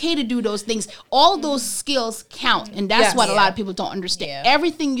 It's okay to do those things. All those skills count, and that's Yes. what a lot of people don't understand. Yeah.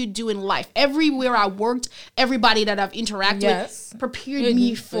 Everything you do in life, everywhere I worked, everybody that I've interacted Yes. with prepared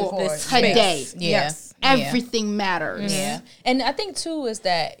me for this today. space. Yeah. Yes. Everything matters. Yeah. And I think too is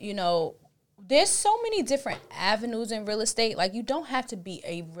that, there's so many different avenues in real estate. Like, you don't have to be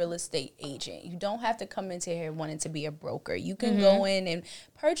a real estate agent. You don't have to come into here wanting to be a broker. You can go in and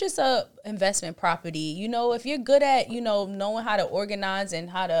purchase a investment property. If you're good at, knowing how to organize and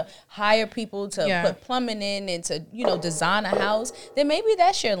how to hire people to Yeah. put plumbing in and to, design a house, then maybe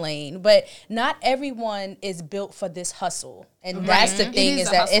that's your lane. But not everyone is built for this hustle. And that's the thing, is is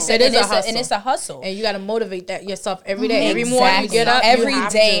a that hustle. It is a and hustle. it's a hustle. And you got to motivate that yourself every day. Every morning you Exactly. get up. Every you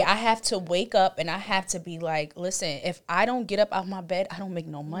have day to- I have to wake up and I have to be like, listen, if I don't get up out my bed, I don't make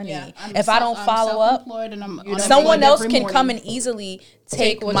no money. If I don't follow up, and I'm someone else every can morning. come and easily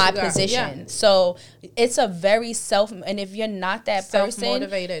take what my you got. position. Yeah. So it's a very and if you're not that person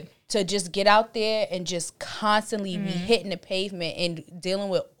self-motivated. to just get out there and just constantly be hitting the pavement and dealing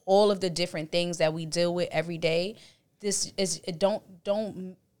with all of the different things that we deal with every day,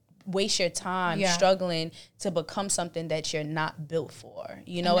 don't waste your time Yeah. struggling to become something that you're not built for.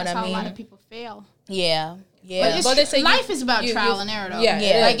 You know what That's I how mean? a lot of people fail. Yeah. But Yeah. it's, But they say life you- is about you- trial you- and error, though. Yeah,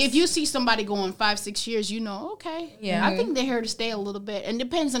 it Like is. if you see somebody going 5-6 years, okay. Yeah. I think they're here to stay a little bit, and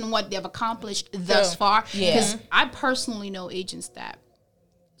depends on what they've accomplished thus far. Yeah. Because I personally know agents that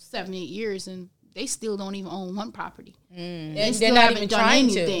 7-8 years and they still don't even own one property. They They're still not haven't even done trying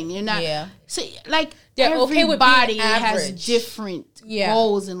to. anything. They're not. Yeah. See, like They're okay with being everybody has average. different Yeah.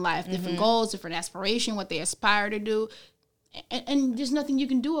 goals in life, different goals, different aspiration, what they aspire to do. And there's nothing you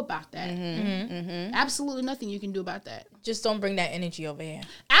can do about that. Absolutely nothing you can do about that. Just don't bring that energy over here.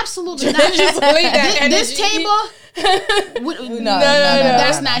 Absolutely not. Just leave that This energy. table, No,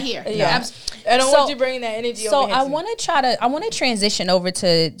 that's not here. Yeah. I don't So- want you bringing that energy So over here. I want to transition over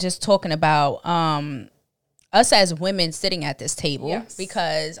to just talking about us as women sitting at this table, Yes.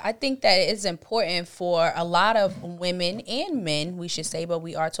 because I think that it's important for a lot of women and men, we should say, but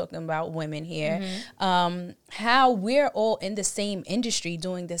we are talking about women here, how we're all in the same industry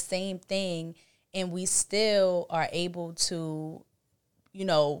doing the same thing, and we still are able to,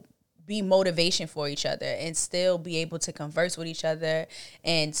 be motivation for each other and still be able to converse with each other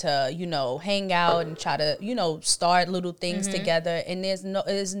and to, hang out and try to, start little things together. And there's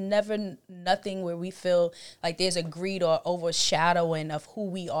never nothing where we feel like there's a greed or overshadowing of who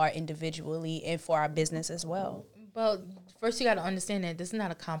we are individually and for our business as well. Well, first you got to understand that this is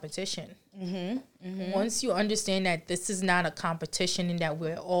not a competition. Once you understand that this is not a competition and that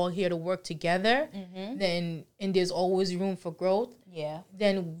we're all here to work together, then and there's always room for growth. Yeah.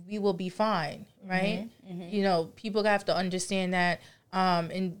 Then we will be fine, right? People have to understand that.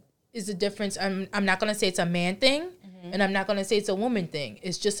 And is the difference. I'm not gonna say it's a man thing, and I'm not gonna say it's a woman thing.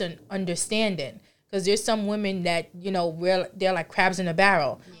 It's just an understanding. Because there's some women that, they're like crabs in a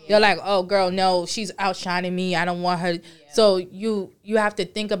barrel. Yeah. They're like, oh, girl, no, she's outshining me. I don't want her. Yeah. So you have to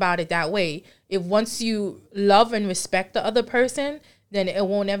think about it that way. If once you love and respect the other person, then it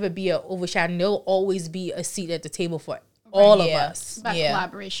won't ever be an overshadowing. There'll always be a seat at the table for all of us. It's about Yeah.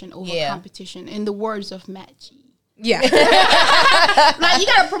 collaboration over Yeah. competition. In the words of Matt G. Yeah. Like, you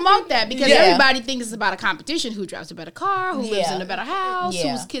gotta promote that because Yeah. everybody thinks it's about a competition. Who drives a better car? Who lives Yeah. in a better house?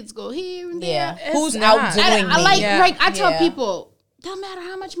 Yeah. Whose kids go here and there? Yeah. It's Who's not. outdoing me? I like, Yeah. like I tell Yeah. people, don't matter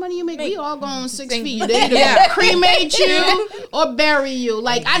how much money you make, we all go on 6 Think- feet. They either Yeah. cremate you or bury you.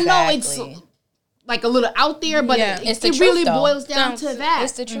 Like, I know it's Exactly. like a little out there, but Yeah. it, It's the it truth, really though. boils down to that.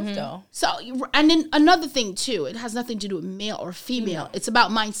 It's the truth, though. So, and then another thing too, it has nothing to do with male or female. It's about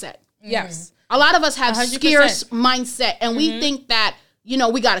mindset. Yes. A lot of us have 100%. scarce mindset, and we think that you know,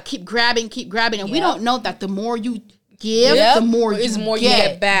 we got to keep grabbing. And we don't know that the more you give, Yep. the more It's you more get. you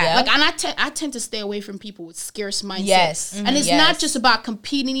get back. Yep. Like, and I tend to stay away from people with scarce mindset. Yes. And it's Yes. not just about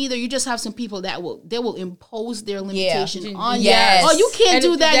competing either. You just have some people that will impose their limitation on Yes. you. Oh, you can't And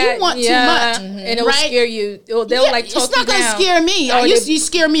do that. You want too much. and it will Right? scare you. They'll like talk it's not you gonna down. scare me. Or You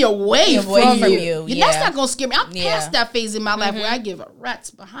scare me away from you. Yeah. That's not gonna scare me. I'm Yeah. past that phase in my life where I give a rat's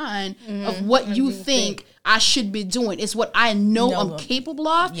behind of what you think I should be doing. It's what I know I'm capable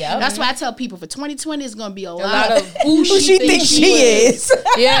of. Yep. That's why I tell people for 2020 is gonna be a lot lot of of who she thinks she is.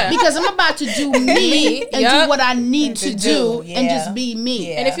 Yeah. Because I'm about to do me and Yup. do what I need to do and Yeah. just be me.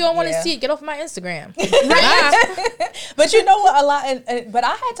 Yeah. And if you don't want to Yeah. see it, get off my Instagram. But you know what? But I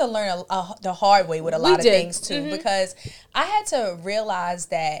had to learn the hard way with a lot of did. things too, because I had to realize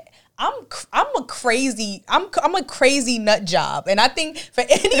that I'm a crazy nut job, and I think for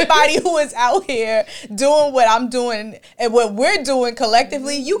anybody who is out here doing what I'm doing and what we're doing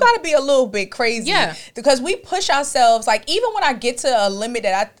collectively, you got to be a little bit crazy, Yeah. because we push ourselves. Like, even when I get to a limit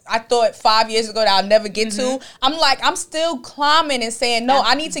that I thought 5 years ago that I'll never get to, I'm still climbing and saying, no,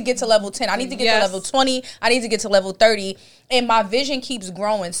 I need to get to level 10, I need to get to Yes. level 20, I need to get to level 30. And my vision keeps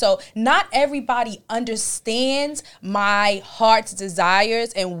growing. So not everybody understands my heart's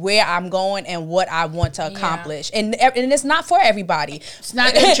desires and where I'm going and what I want to accomplish. And it's not for everybody. It's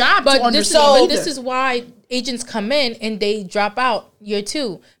not their job to But understand. this is why agents come in and they drop out year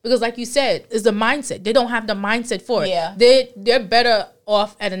 2, because like you said, it's the mindset. They don't have the mindset for it. Yeah. They're better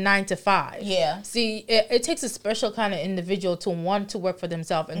off at a 9 to 5. Yeah. See, it takes a special kind of individual to want to work for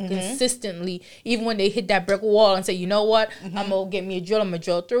themselves and consistently, even when they hit that brick wall and say, you know what, I'm gonna get me a drill, I'm gonna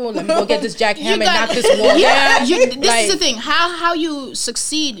drill through, let me go get this jackhammer and knock this wall down. This is the thing. How you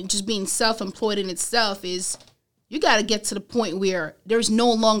succeed in just being self-employed in itself is you got to get to the point where there's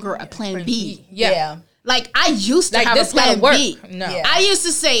no longer a plan B. Yeah. Like, I used to Like, have a this gotta plan work. B. No. Yeah. I used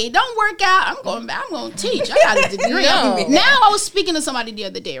to say, don't work out. I'm going to teach. I got a degree. No. Now I was speaking to somebody the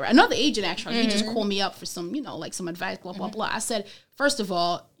other day, right? Another agent, actually. He just called me up for some, like some advice, blah, blah, blah. I said, first of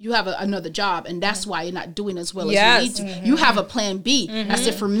all, you have another job, and that's why you're not doing as well as you need to. You have a plan B. I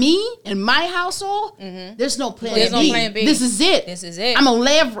said, for me, in my household, there's no plan There's B. no plan B. This is it. This is it. I'm going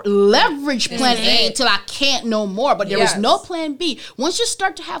to leverage plan A until I can't no more. But there is Yes. no plan B. Once you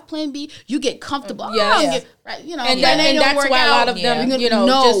start to have plan B, you get comfortable. Yes. Right, And, plan that, A and don't that's work why a lot out. of them, You're gonna-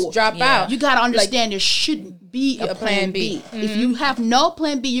 just drop Yeah. out. You got to understand there shouldn't be a plan B. If you have no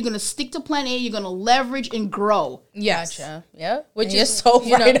plan B, you're going to stick to plan A. You're going to leverage and grow. Yes. Gotcha. Yeah. Which And you're is so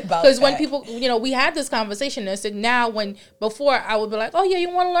right about that. Because when people, we had this conversation, and I said, now before I would be like, oh yeah, you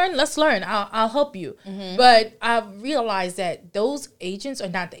want to learn? Let's learn. I'll help you. But I realized that those agents are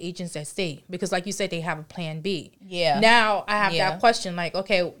not the agents that stay, because like you said, they have a plan B. Yeah. Now I have Yeah. that question, like,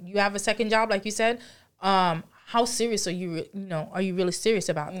 okay, you have a second job, like you said. How serious are you? Are you really serious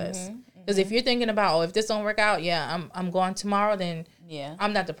about this? Because if you're thinking about, if this don't work out, I'm going tomorrow, then Yeah.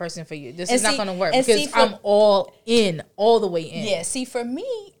 I'm not the person for you. This And is not see- going to work, and because see, for- I'm all the way in. Yeah, see, for me,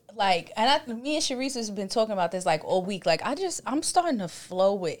 me and Sharice has been talking about this like all week. Like, I'm starting to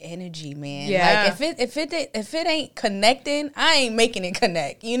flow with energy, man. Yeah. Like, if it ain't connecting, I ain't making it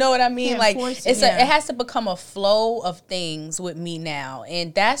connect. You know what I mean? Yeah, like, force it it. has to become a flow of things with me now,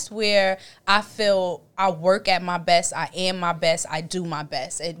 and that's where I feel I work at my best. I am my best. I do my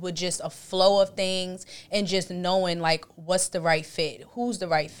best. It with just a flow of things and just knowing like what's the right fit, who's the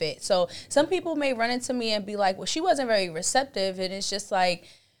right fit. So some people may run into me and be like, well, she wasn't very receptive, and it's just like,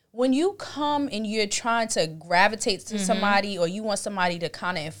 when you come and you're trying to gravitate to somebody, or you want somebody to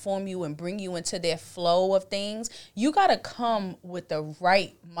kind of inform you and bring you into their flow of things, you got to come with the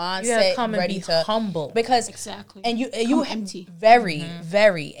right mindset, You gotta come and ready be to humble. because Exactly. and you Come empty.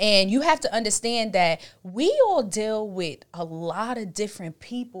 very, and you have to understand that we all deal with a lot of different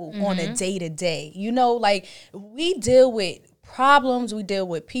people on a day to day. Like, we deal with problems, we deal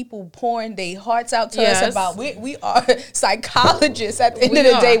with people pouring their hearts out to us Yes. about we are psychologists at the end We of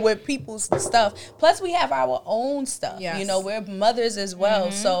the are. day with people's stuff. Plus we have our own stuff. Yes. We're mothers as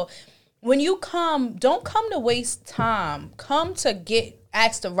well. So when you come, don't come to waste time. Come to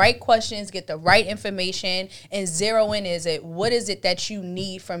ask the right questions, get the right information, and zero in what is it that you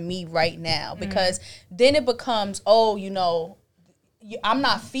need from me right now? Because then it becomes, I'm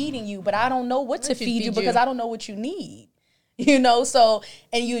not feeding you, but I don't know what to feed you because I don't know what you need. You know, so,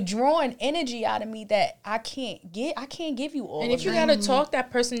 and you're drawing energy out of me that I can't give you all. And if you gotta talk that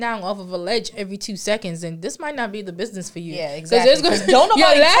person down off of a ledge every 2 seconds, then this might not be the business for you. Yeah, exactly. 'Cause don't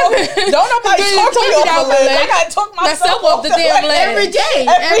nobody you're laughing. don't nobody talk me off the ledge. I gotta talk myself off the damn ledge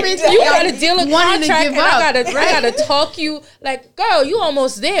every day. You gotta deal a Wanting to contract, give and up, I gotta talk you like, girl, you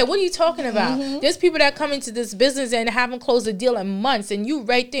almost there. What are you talking about? There's people that come into this business and haven't closed a deal in months, and you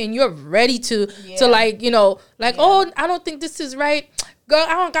right there, and you're ready to like, you know, like, oh, I don't think this is right. Girl,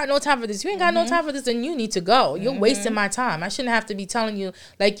 I don't got no time for this. You ain't got no time for this, and you need to go. You're wasting my time. I shouldn't have to be telling you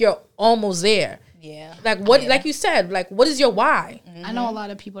like you're almost there. Yeah. Like what? Like you said. Like what is your why? I know a lot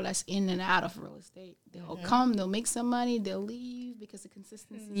of people that's in and out of real estate. They'll come, they'll make some money, they'll leave because the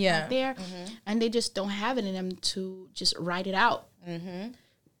consistency is not there, and they just don't have it in them to just write it out.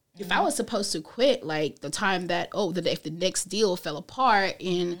 If I was supposed to quit, like the time that if the next deal fell apart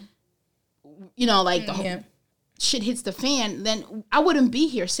and you know, like the whole shit hits the fan, then I wouldn't be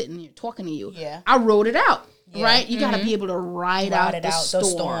here sitting here talking to you. Yeah. I wrote it out, right? You got to be able to ride out the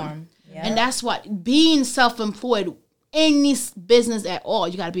storm. Yeah. And that's what being self-employed, any business at all,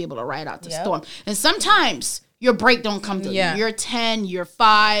 you got to be able to ride out the storm. And sometimes your break don't come to you. You're 10, you're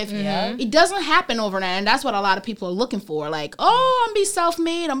 5. It doesn't happen overnight. And that's what a lot of people are looking for. Like, oh, I'm be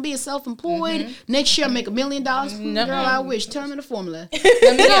self-made. I'm being self-employed. Next year, I'll make $1 million. Girl, I wish. Tell me the formula.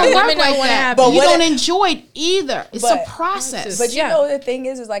 It don't work like that. But you don't enjoy it either. It's a process. But you know, the thing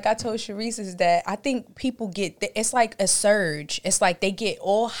is like I told Sharice, is that I think people it's like a surge. It's like they get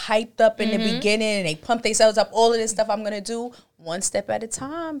all hyped up in the beginning and they pump themselves up. All of this stuff I'm going to do. One step at a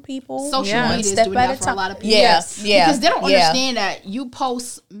time, people. Social media is doing that for a lot of people. Yeah. Because they don't understand that you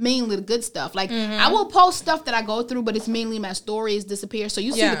post mainly the good stuff. Like, I will post stuff that I go through, but it's mainly my stories disappear. So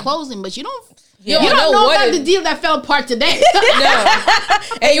you see the closing, but you don't... You don't know about the deal that fell apart today.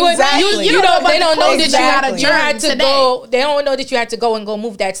 And you don't know that you had to today. go. They don't know that you had to go and go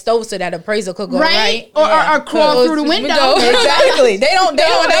move that stove so that appraisal could go right, or crawl through the window. Exactly. They don't know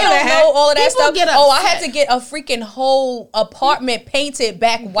all of that stuff. I had to get a freaking whole apartment painted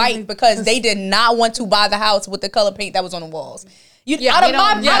back white because they did not want to buy the house with the color paint that was on the walls. Out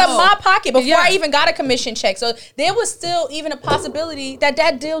of my pocket before I even got a commission check. So there was still even a possibility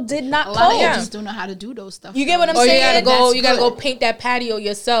that deal did not close. A lot of you just don't know how to do those stuff. You get what I'm saying? You gotta go paint that patio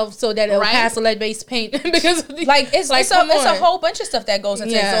yourself so that it'll pass a lead-based paint. Because like it's a whole bunch of stuff that goes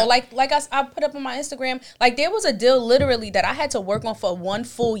into it. So like I put up on my Instagram, like there was a deal literally that I had to work on for 1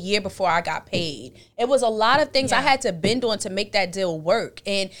 full year before I got paid. It was a lot of things I had to bend on to make that deal work.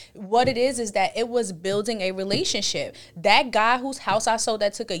 And what it is that it was building a relationship. That guy whose house I sold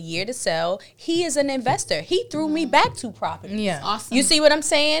that took a year to sell, he is an investor. He threw me back 2 properties. Yeah. Awesome. You see what I'm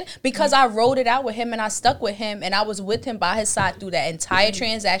saying? Because I wrote it out with him and I stuck with him and I was with him by his side through that entire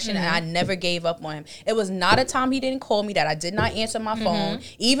transaction and I never gave up on him. It was not a time he didn't call me that I did not answer my phone.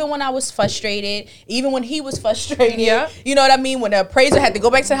 Even when I was frustrated, even when he was frustrated. Yeah. You know what I mean? When the appraiser had to go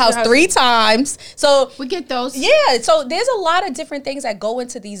back to the house 3 times. So we get those. Yeah. So there's a lot of different things that go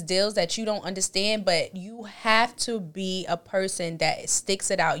into these deals that you don't understand, but you have to be a person that sticks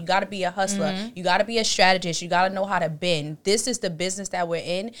it out. You got to be a hustler. You got to be a strategist. You got to know how to bend. This is the business that we're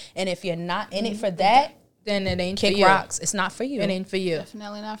in, and if you're not in it for that, then it ain't kick for you. rocks. It's not for you. It ain't for you.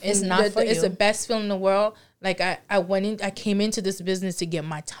 Definitely not for you. It's not for you. It's the best feeling in the world. Like I came into this business to get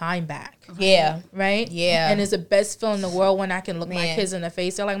my time back. Yeah. Right? Yeah. And it's the best feeling in the world when I can look my kids in the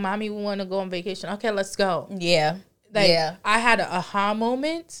face. They're like, Mommy, we want to go on vacation. Okay, let's go. Yeah. Like, I had an aha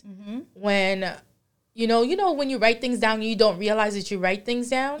moment when, you know, when you write things down, you don't realize that you write things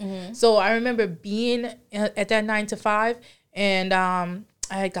down. So I remember being at that 9 to 5 and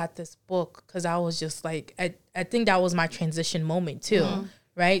I got this book because I was just like, I think that was my transition moment too.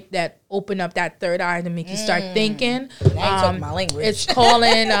 Right? That opened up that third eye to make you start thinking. Now you talking my language. It's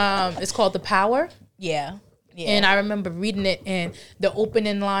called The Power. Yeah. And I remember reading it, and the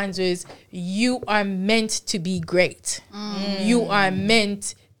opening lines was, "You are meant to be great. You are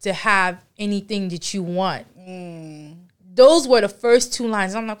meant to have anything that you want." Those were the first 2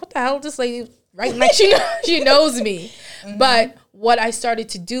 lines. I'm like, what the hell? This lady writing like she knows me. But what I started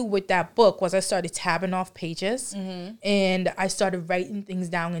to do with that book was I started tabbing off pages, and I started writing things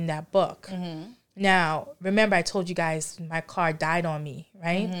down in that book. Now, remember I told you guys my car died on me,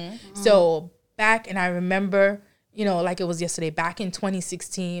 right? So back, and I remember, you know, like it was yesterday, back in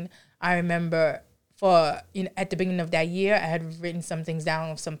 2016, I remember at the beginning of that year, I had written some things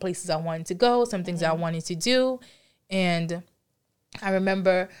down of some places I wanted to go, some things I wanted to do. And I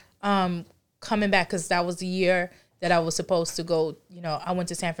remember coming back because that was the year that I was supposed to go, you know, I went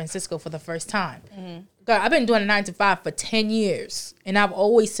to San Francisco for the first time. God, I've been doing a 9 to 5 for 10 years. And I've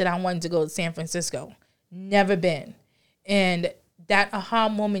always said I wanted to go to San Francisco. Never been. And that aha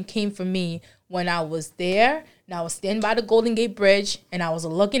moment came for me when I was there and I was standing by the Golden Gate Bridge and I was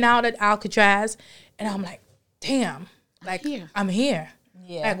looking out at Alcatraz and I'm like, damn, like I'm here.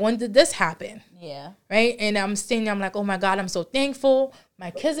 Yeah. Like, when did this happen? Yeah. Right? And I'm standing there, I'm like, oh my God, I'm so thankful. My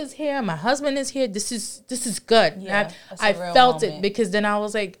kids is here. My husband is here. This is good. Yeah, I felt it, because then I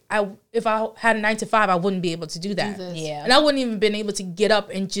was like, if I had a 9 to 5, I wouldn't be able to do that. Yeah. And I wouldn't even been able to get up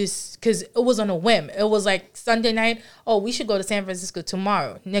and just, because it was on a whim. It was like Sunday night, oh, we should go to San Francisco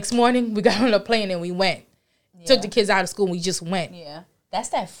tomorrow. Next morning, we got on a plane and we went. Yeah. Took the kids out of school and we just went. Yeah. That's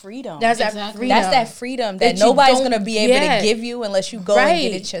that freedom. That's that freedom that nobody's going to be able to give you unless you go and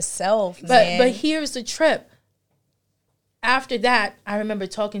get it yourself. But here's the trip. After that, I remember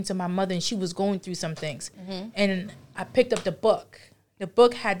talking to my mother and she was going through some things. Mm-hmm. And I picked up the book. The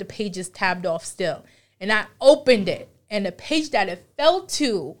book had the pages tabbed off still. And I opened it. And the page that it fell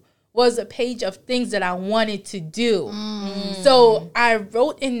to was a page of things that I wanted to do. So I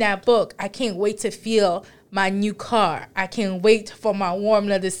wrote in that book, I can't wait to feel my new car. I can't wait for my warm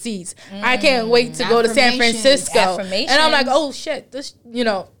leather seats. I can't wait to go to San Francisco. And I'm like, oh shit, this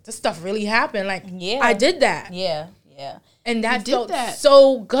stuff really happened. Like, I did that. Yeah. And that felt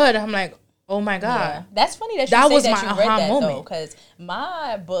so good. I'm like, oh my God. Yeah. That's funny that you that say was that my you read that moment. though, because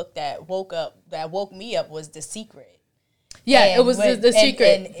my book that woke me up was The Secret. Yeah, and it was the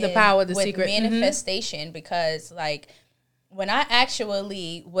secret, the power of the secret. Manifestation, because like when I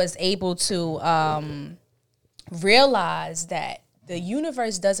actually was able to realize that the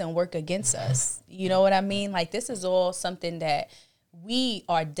universe doesn't work against us. You know what I mean? Like, this is all something that we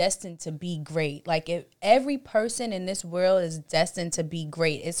are destined to be great. Like, if every person in this world is destined to be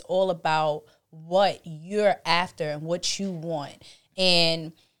great, it's all about what you're after and what you want.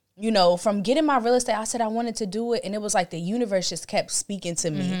 And from getting my real estate, I said I wanted to do it. And it was like the universe just kept speaking to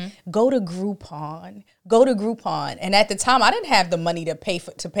me. Go to Groupon. And at the time, I didn't have the money to pay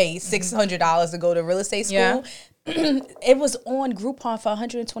 $600 to go to real estate school. Yeah. It was on Groupon for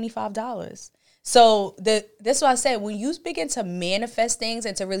 $125. So that's what I said. When you begin to manifest things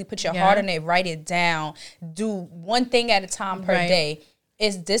and to really put your heart on it, write it down, do one thing at a time per day.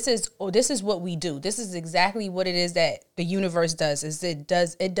 This is what we do. This is exactly what it is that the universe does. It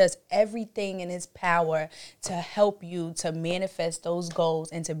does everything in its power to help you to manifest those goals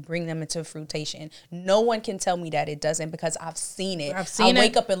and to bring them into fruition. No one can tell me that it doesn't, because I've seen it. I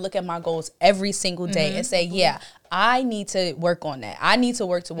wake up and look at my goals every single day and say, yeah, I need to work on that. I need to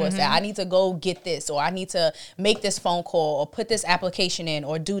work towards that. I need to go get this, or I need to make this phone call, or put this application in,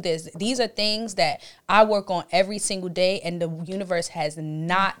 or do this. These are things that I work on every single day, and the universe has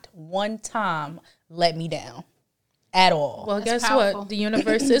not one time let me down at all. Well, guess what? The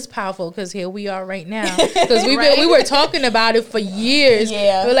universe is powerful, because here we are right now. Because we were talking about it for years.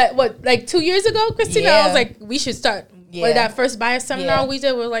 Yeah. We're like 2 years ago, Christina? Yeah. I was like, we should start. Yeah. With that first buyer seminar we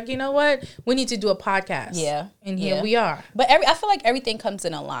did, we were like, you know what? We need to do a podcast. Yeah. And here we are. But I feel like everything comes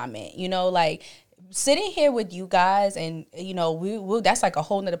in alignment, like sitting here with you guys, and we that's like a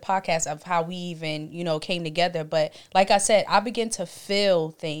whole nother podcast of how we even came together. But like I said, I begin to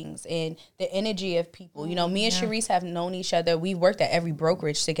feel things and the energy of people. Me and Sharice have known each other. We worked at every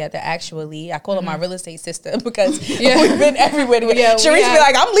brokerage together. Actually, I call her my real estate sister, because we've been everywhere together. Sharice be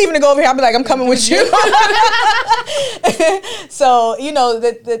like, I'm leaving to go over here. I'll be like, I'm coming with you. So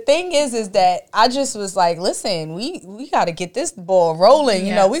the thing is that I just was like, listen, we got to get this ball rolling.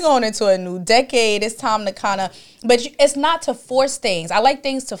 We're going into a new decade. It's time to kind of, but it's not to force things. I like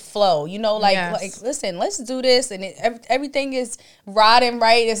things to flow, like listen, let's do this. And everything is riding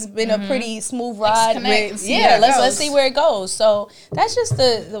right. It's been a pretty smooth ride. Let's see where it goes. So that's just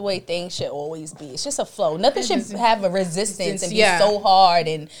the way things should always be. It's just a flow. Nothing should have a resistance and be so hard.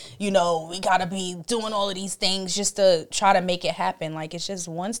 And, we got to be doing all of these things just to try to make it happen. Like, it's just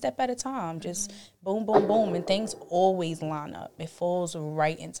one step at a time. Just boom, boom, boom. And things always line up. It falls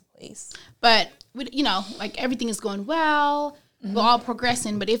right into place. But, like, everything is going well. We're all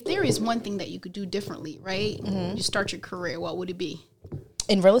progressing. But if there is one thing that you could do differently, right? You start your career, what would it be?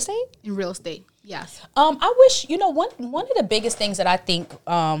 In real estate? In real estate, yes. I wish, one of the biggest things that I think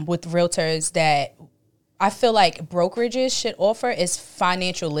with realtors that I feel like brokerages should offer is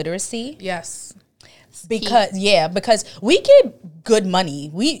financial literacy. Yes. Because we get good money.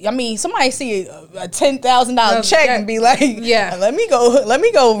 Somebody see a $10,000 check and be like, let me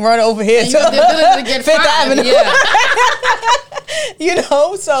go run over here to Fifth Avenue. Yeah.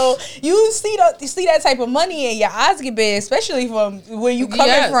 So you see that type of money and your eyes get big, especially from where you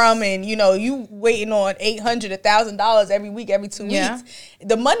coming from, and you waiting on $800, $1,000 every week, every 2 weeks.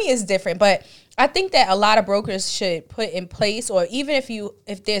 The money is different, but I think that a lot of brokers should put in place, or even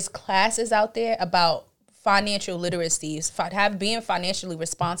if there's classes out there about financial literacies, being financially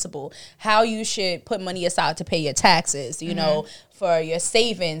responsible, how you should put money aside to pay your taxes, you know, for your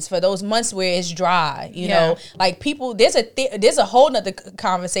savings, for those months where it's dry, you know, like people, there's a whole nother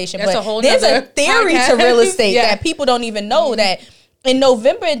conversation, That's but there's a theory to real estate that people don't even know that in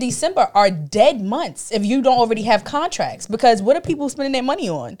November and December are dead months if you don't already have contracts, because what are people spending their money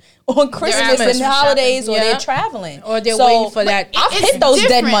on Christmas and holidays, or they're traveling, or they're waiting for that. I've hit those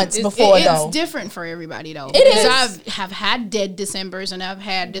dead months before, though. It's different for everybody, though. It is. I have had dead Decembers, and I've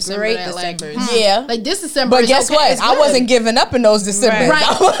had December Great that, Decembers. like this December. But is guess okay, what? it's I good. wasn't giving up in those Decembers.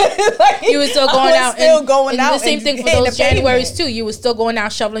 Right. You were still going out. Still going out. The same thing for those Januarys too. You were still going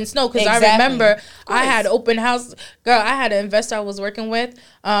out shoveling snow, because I remember I had open house. Girl, I had an investor I was working with.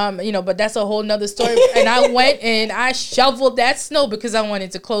 You know, but that's a whole nother story. And I went and I shoveled that snow because I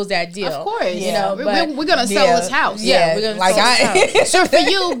wanted to close that deal. Of course, you know. we're gonna sell this house. Yeah, we're gonna like sell this house. So for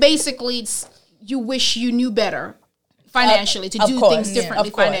you, basically, it's you wish you knew better financially to do things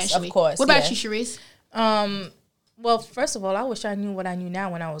differently financially. Of course. What about you, Sharice? Well, first of all, I wish I knew what I knew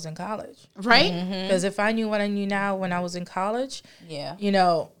now when I was in college. Right? Because if I knew what I knew now when I was in college, you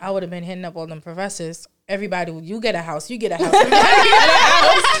know, I would have been hitting up all them professors. Everybody, you get a house, you get a house. Everybody get a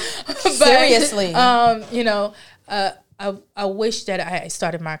house. But, Seriously. You know, I wish that I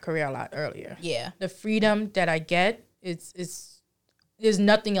started my career a lot earlier. Yeah. The freedom that I get, there's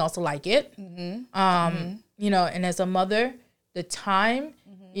nothing else like it. You know, and as a mother, the time,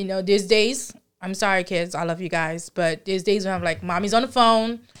 you know, there's days, I'm sorry, kids, I love you guys, but there's days when I'm like, mommy's on the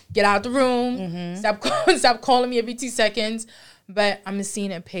phone, get out the room, stop calling me every 2 seconds. But I'm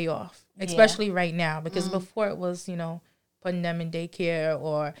seeing it pay off, especially right now, because before it was, you know, putting them in daycare,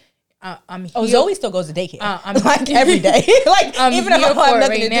 or I'm here. Oh, Zoe still goes to daycare. I'm like every day. Like I'm even if I here don't have for it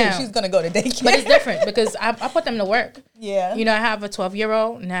nothing right to now. do, she's gonna go to daycare. But it's different because I put them to work. Yeah. You know, I have a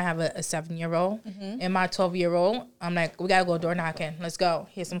 12-year-old and I have a 7-year-old. And my 12-year-old, I'm like, we gotta go door knocking. Let's go.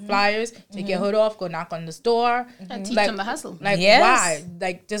 Here's some flyers. Take your hood off. Go knock on this door. Teach them the hustle. Like, why?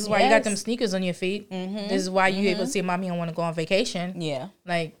 Like, this is why you got them sneakers on your feet. This is why you able to say, "Mommy, I want to go on vacation." Yeah.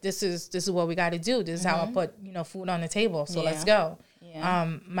 Like, this is what we got to do. This is how I put, you know, food on the table. So let's go. Yeah.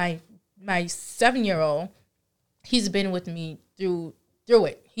 My 7-year-old, he's been with me through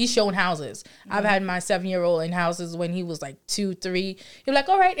it. He's shown houses. I've had my 7-year-old in houses when he was like 2, 3. He's like,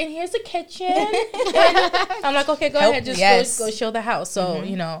 all right, and here's the kitchen. And I'm like, okay, go ahead, just go show the house. So,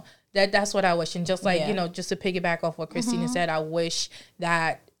 you know, that's what I wish. And just like, you know, just to piggyback off what Christina said, I wish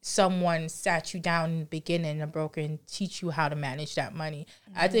that someone sat you down in the beginning, a broker, and teach you how to manage that money.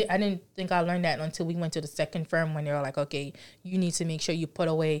 I didn't think I learned that until we went to the second firm, when they were like, okay, you need to make sure you put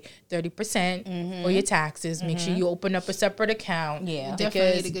away 30% for your taxes. Make sure you open up a separate account. Yeah.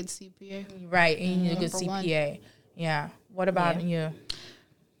 Definitely need a good CPA. Right, and you need a good For one. CPA. Yeah. What about you?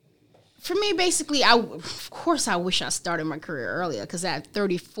 For me, basically, of course I wish I started my career earlier, because at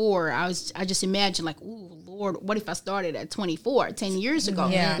 34, I just imagined like, ooh, Lord, what if I started at 24, 10 years ago?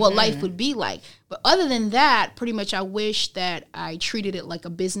 Yeah. What life would be like. But other than that, pretty much I wish that I treated it like a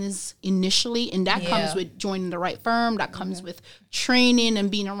business initially, and that comes with joining the right firm, that comes with training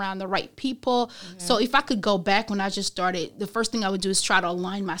and being around the right people. So if I could go back when I just started, the first thing I would do is try to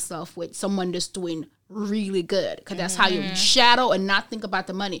align myself with someone that's doing really good, because that's how you shadow and not think about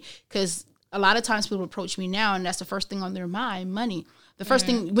the money. Because a lot of times people approach me now, and that's the first thing on their mind, money. The first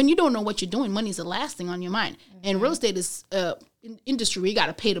thing, when you don't know what you're doing, money is the last thing on your mind. And real estate is industry where you got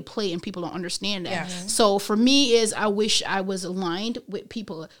to pay to play, and people don't understand that. So for me is, I wish I was aligned with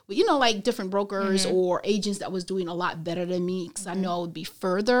people, you know, like different brokers or agents that was doing a lot better than me, because I know I would be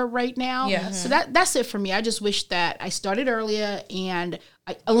further right now. So that's it for me. I just wish that I started earlier, and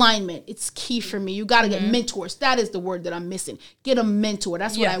alignment, it's key for me. You got to get mentors. That is the word that I'm missing. Get a mentor.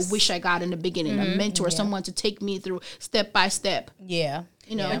 That's what I wish I got in the beginning. A mentor, someone to take me through step by step. Yeah.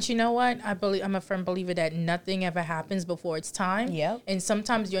 You know, But you know what? I'm a firm believer that nothing ever happens before it's time. Yep. And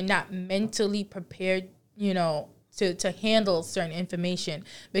sometimes you're not mentally prepared, you know, to handle certain information,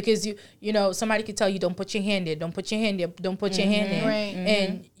 because you know, somebody could tell you, don't put your hand there, don't put your hand there, don't put your hand there. Right.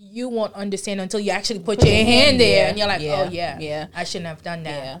 And you won't understand until you actually put your hand there, and you're like, oh yeah, I shouldn't have done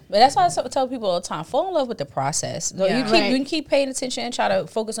that. Yeah, but that's why I tell people all the time: fall in love with the process. Yeah. You can keep paying attention and try to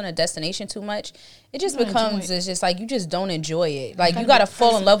focus on the destination too much. It just becomes, it's just like you just don't enjoy it. Like you got to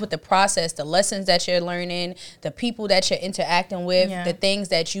fall in love with the process, the lessons that you're learning, the people that you're interacting with, the things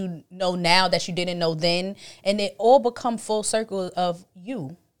that you know now that you didn't know then, and it all become full circle of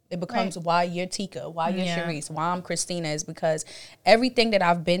you. It becomes why you're Tika, why you're Sharice, why I'm Christina, is because everything that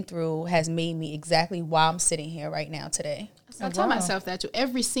I've been through has made me exactly why I'm sitting here right now today. I tell myself that too.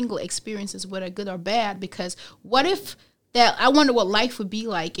 Every single experience is whether good or bad, because what if that I wonder what life would be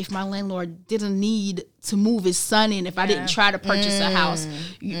like if my landlord didn't need to move his son in, if I didn't try to purchase a house.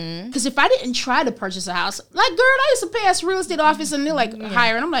 Because if I didn't try to purchase a house, like, girl, I used to pay us real estate office and they're like,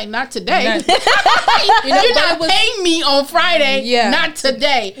 hiring. I'm like, not today. You're not paying me on Friday. Not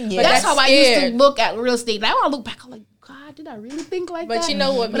today. But that's how I used to look at real estate. Now I look back, I'm like, God, did I really think like that? But you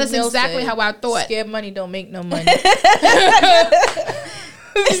know what? But that's exactly how I thought. Scared money don't make no money.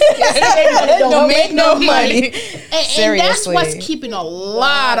 don't make no money. And that's what's keeping a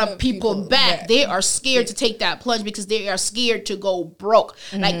lot of people back. They are scared to take that plunge because they are scared to go broke.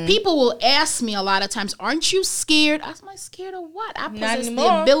 Like, people will ask me a lot of times, aren't you scared? I'm like, scared of what? I possess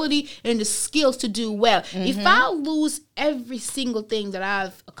the ability and the skills to do well. If I lose every single thing that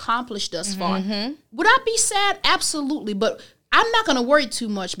I've accomplished thus far, would I be sad? Absolutely. But I'm not going to worry too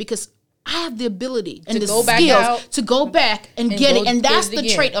much because I have the ability and the skills to go back and get it. And that's the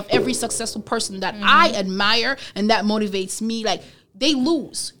trait of every successful person that I admire and that motivates me. Like, they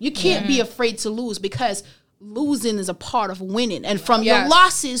lose. You can't be afraid to lose because losing is a part of winning. And from your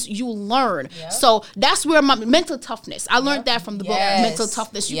losses, you learn. So that's where my mental toughness, I learned that from the book, Mental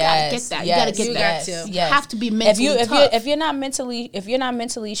Toughness. You got to get that. You got to get that. You have to be mentally tough. If you're not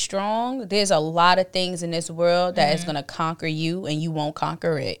mentally strong, there's a lot of things in this world that is going to conquer you and you won't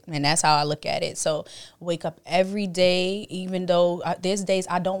conquer it. And that's how I look at it. So wake up every day, even though there's days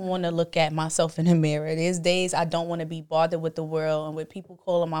I don't want to look at myself in the mirror. There's days I don't want to be bothered with the world and with people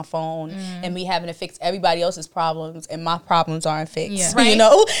calling my phone and me having to fix everybody else's problems and my problems aren't fixed, you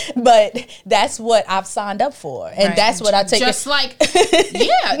know? But that's what I've signed up for. And that's what I take. Just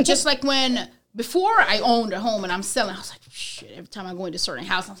like when, before I owned a home and I'm selling, I was like, shit, every time I go into a certain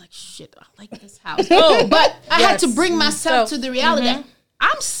house, I was like, shit, I like this house. But I had to bring myself to the reality that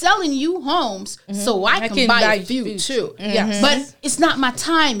I'm selling you homes so I can buy a few too. But it's not my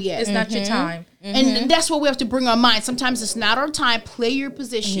time yet. It's not your time. And that's what we have to bring our mind. Sometimes it's not our time. Play your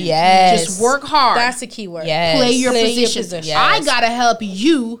position. Yes. Just work hard. That's the key word. Yes. Play your position. Yes. I got to help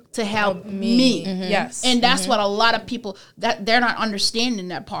you to help me. Yes. And that's what a lot of people, that they're not understanding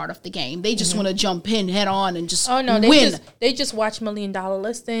that part of the game. They just want to jump in head on and just win. They just watch $1 Million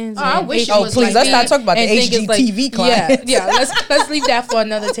Listings. I wish it was please, like let's not talk about the HGTV client. Let's leave that for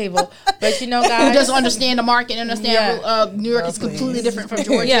another table. But you know, guys, who doesn't understand the market and understand New York is completely different from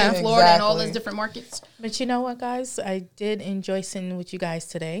Georgia and Florida and all those different markets. But you know what, guys? I did enjoy sitting with you guys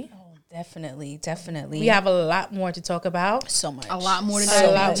today. Oh, definitely. We have a lot more to talk about. So much. A lot more to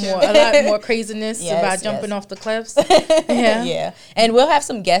a lot more craziness about jumping off the cliffs. Yeah. And we'll have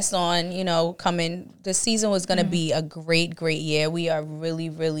some guests on, coming. The season was going to be a great, great year. We are really,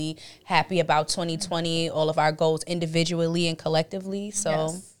 really happy about 2020, all of our goals individually and collectively.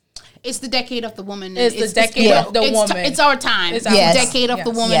 So it's the decade of the woman. It's the decade of the woman. It's our time. It's our decade of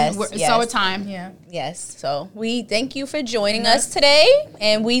the woman. It's our time. Yes. So we thank you for joining us today,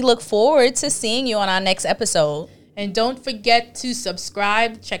 and we look forward to seeing you on our next episode. And don't forget to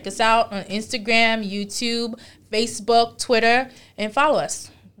subscribe. Check us out on Instagram, YouTube, Facebook, Twitter, and follow us.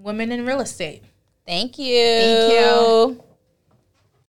 Women in Real Estate. Thank you.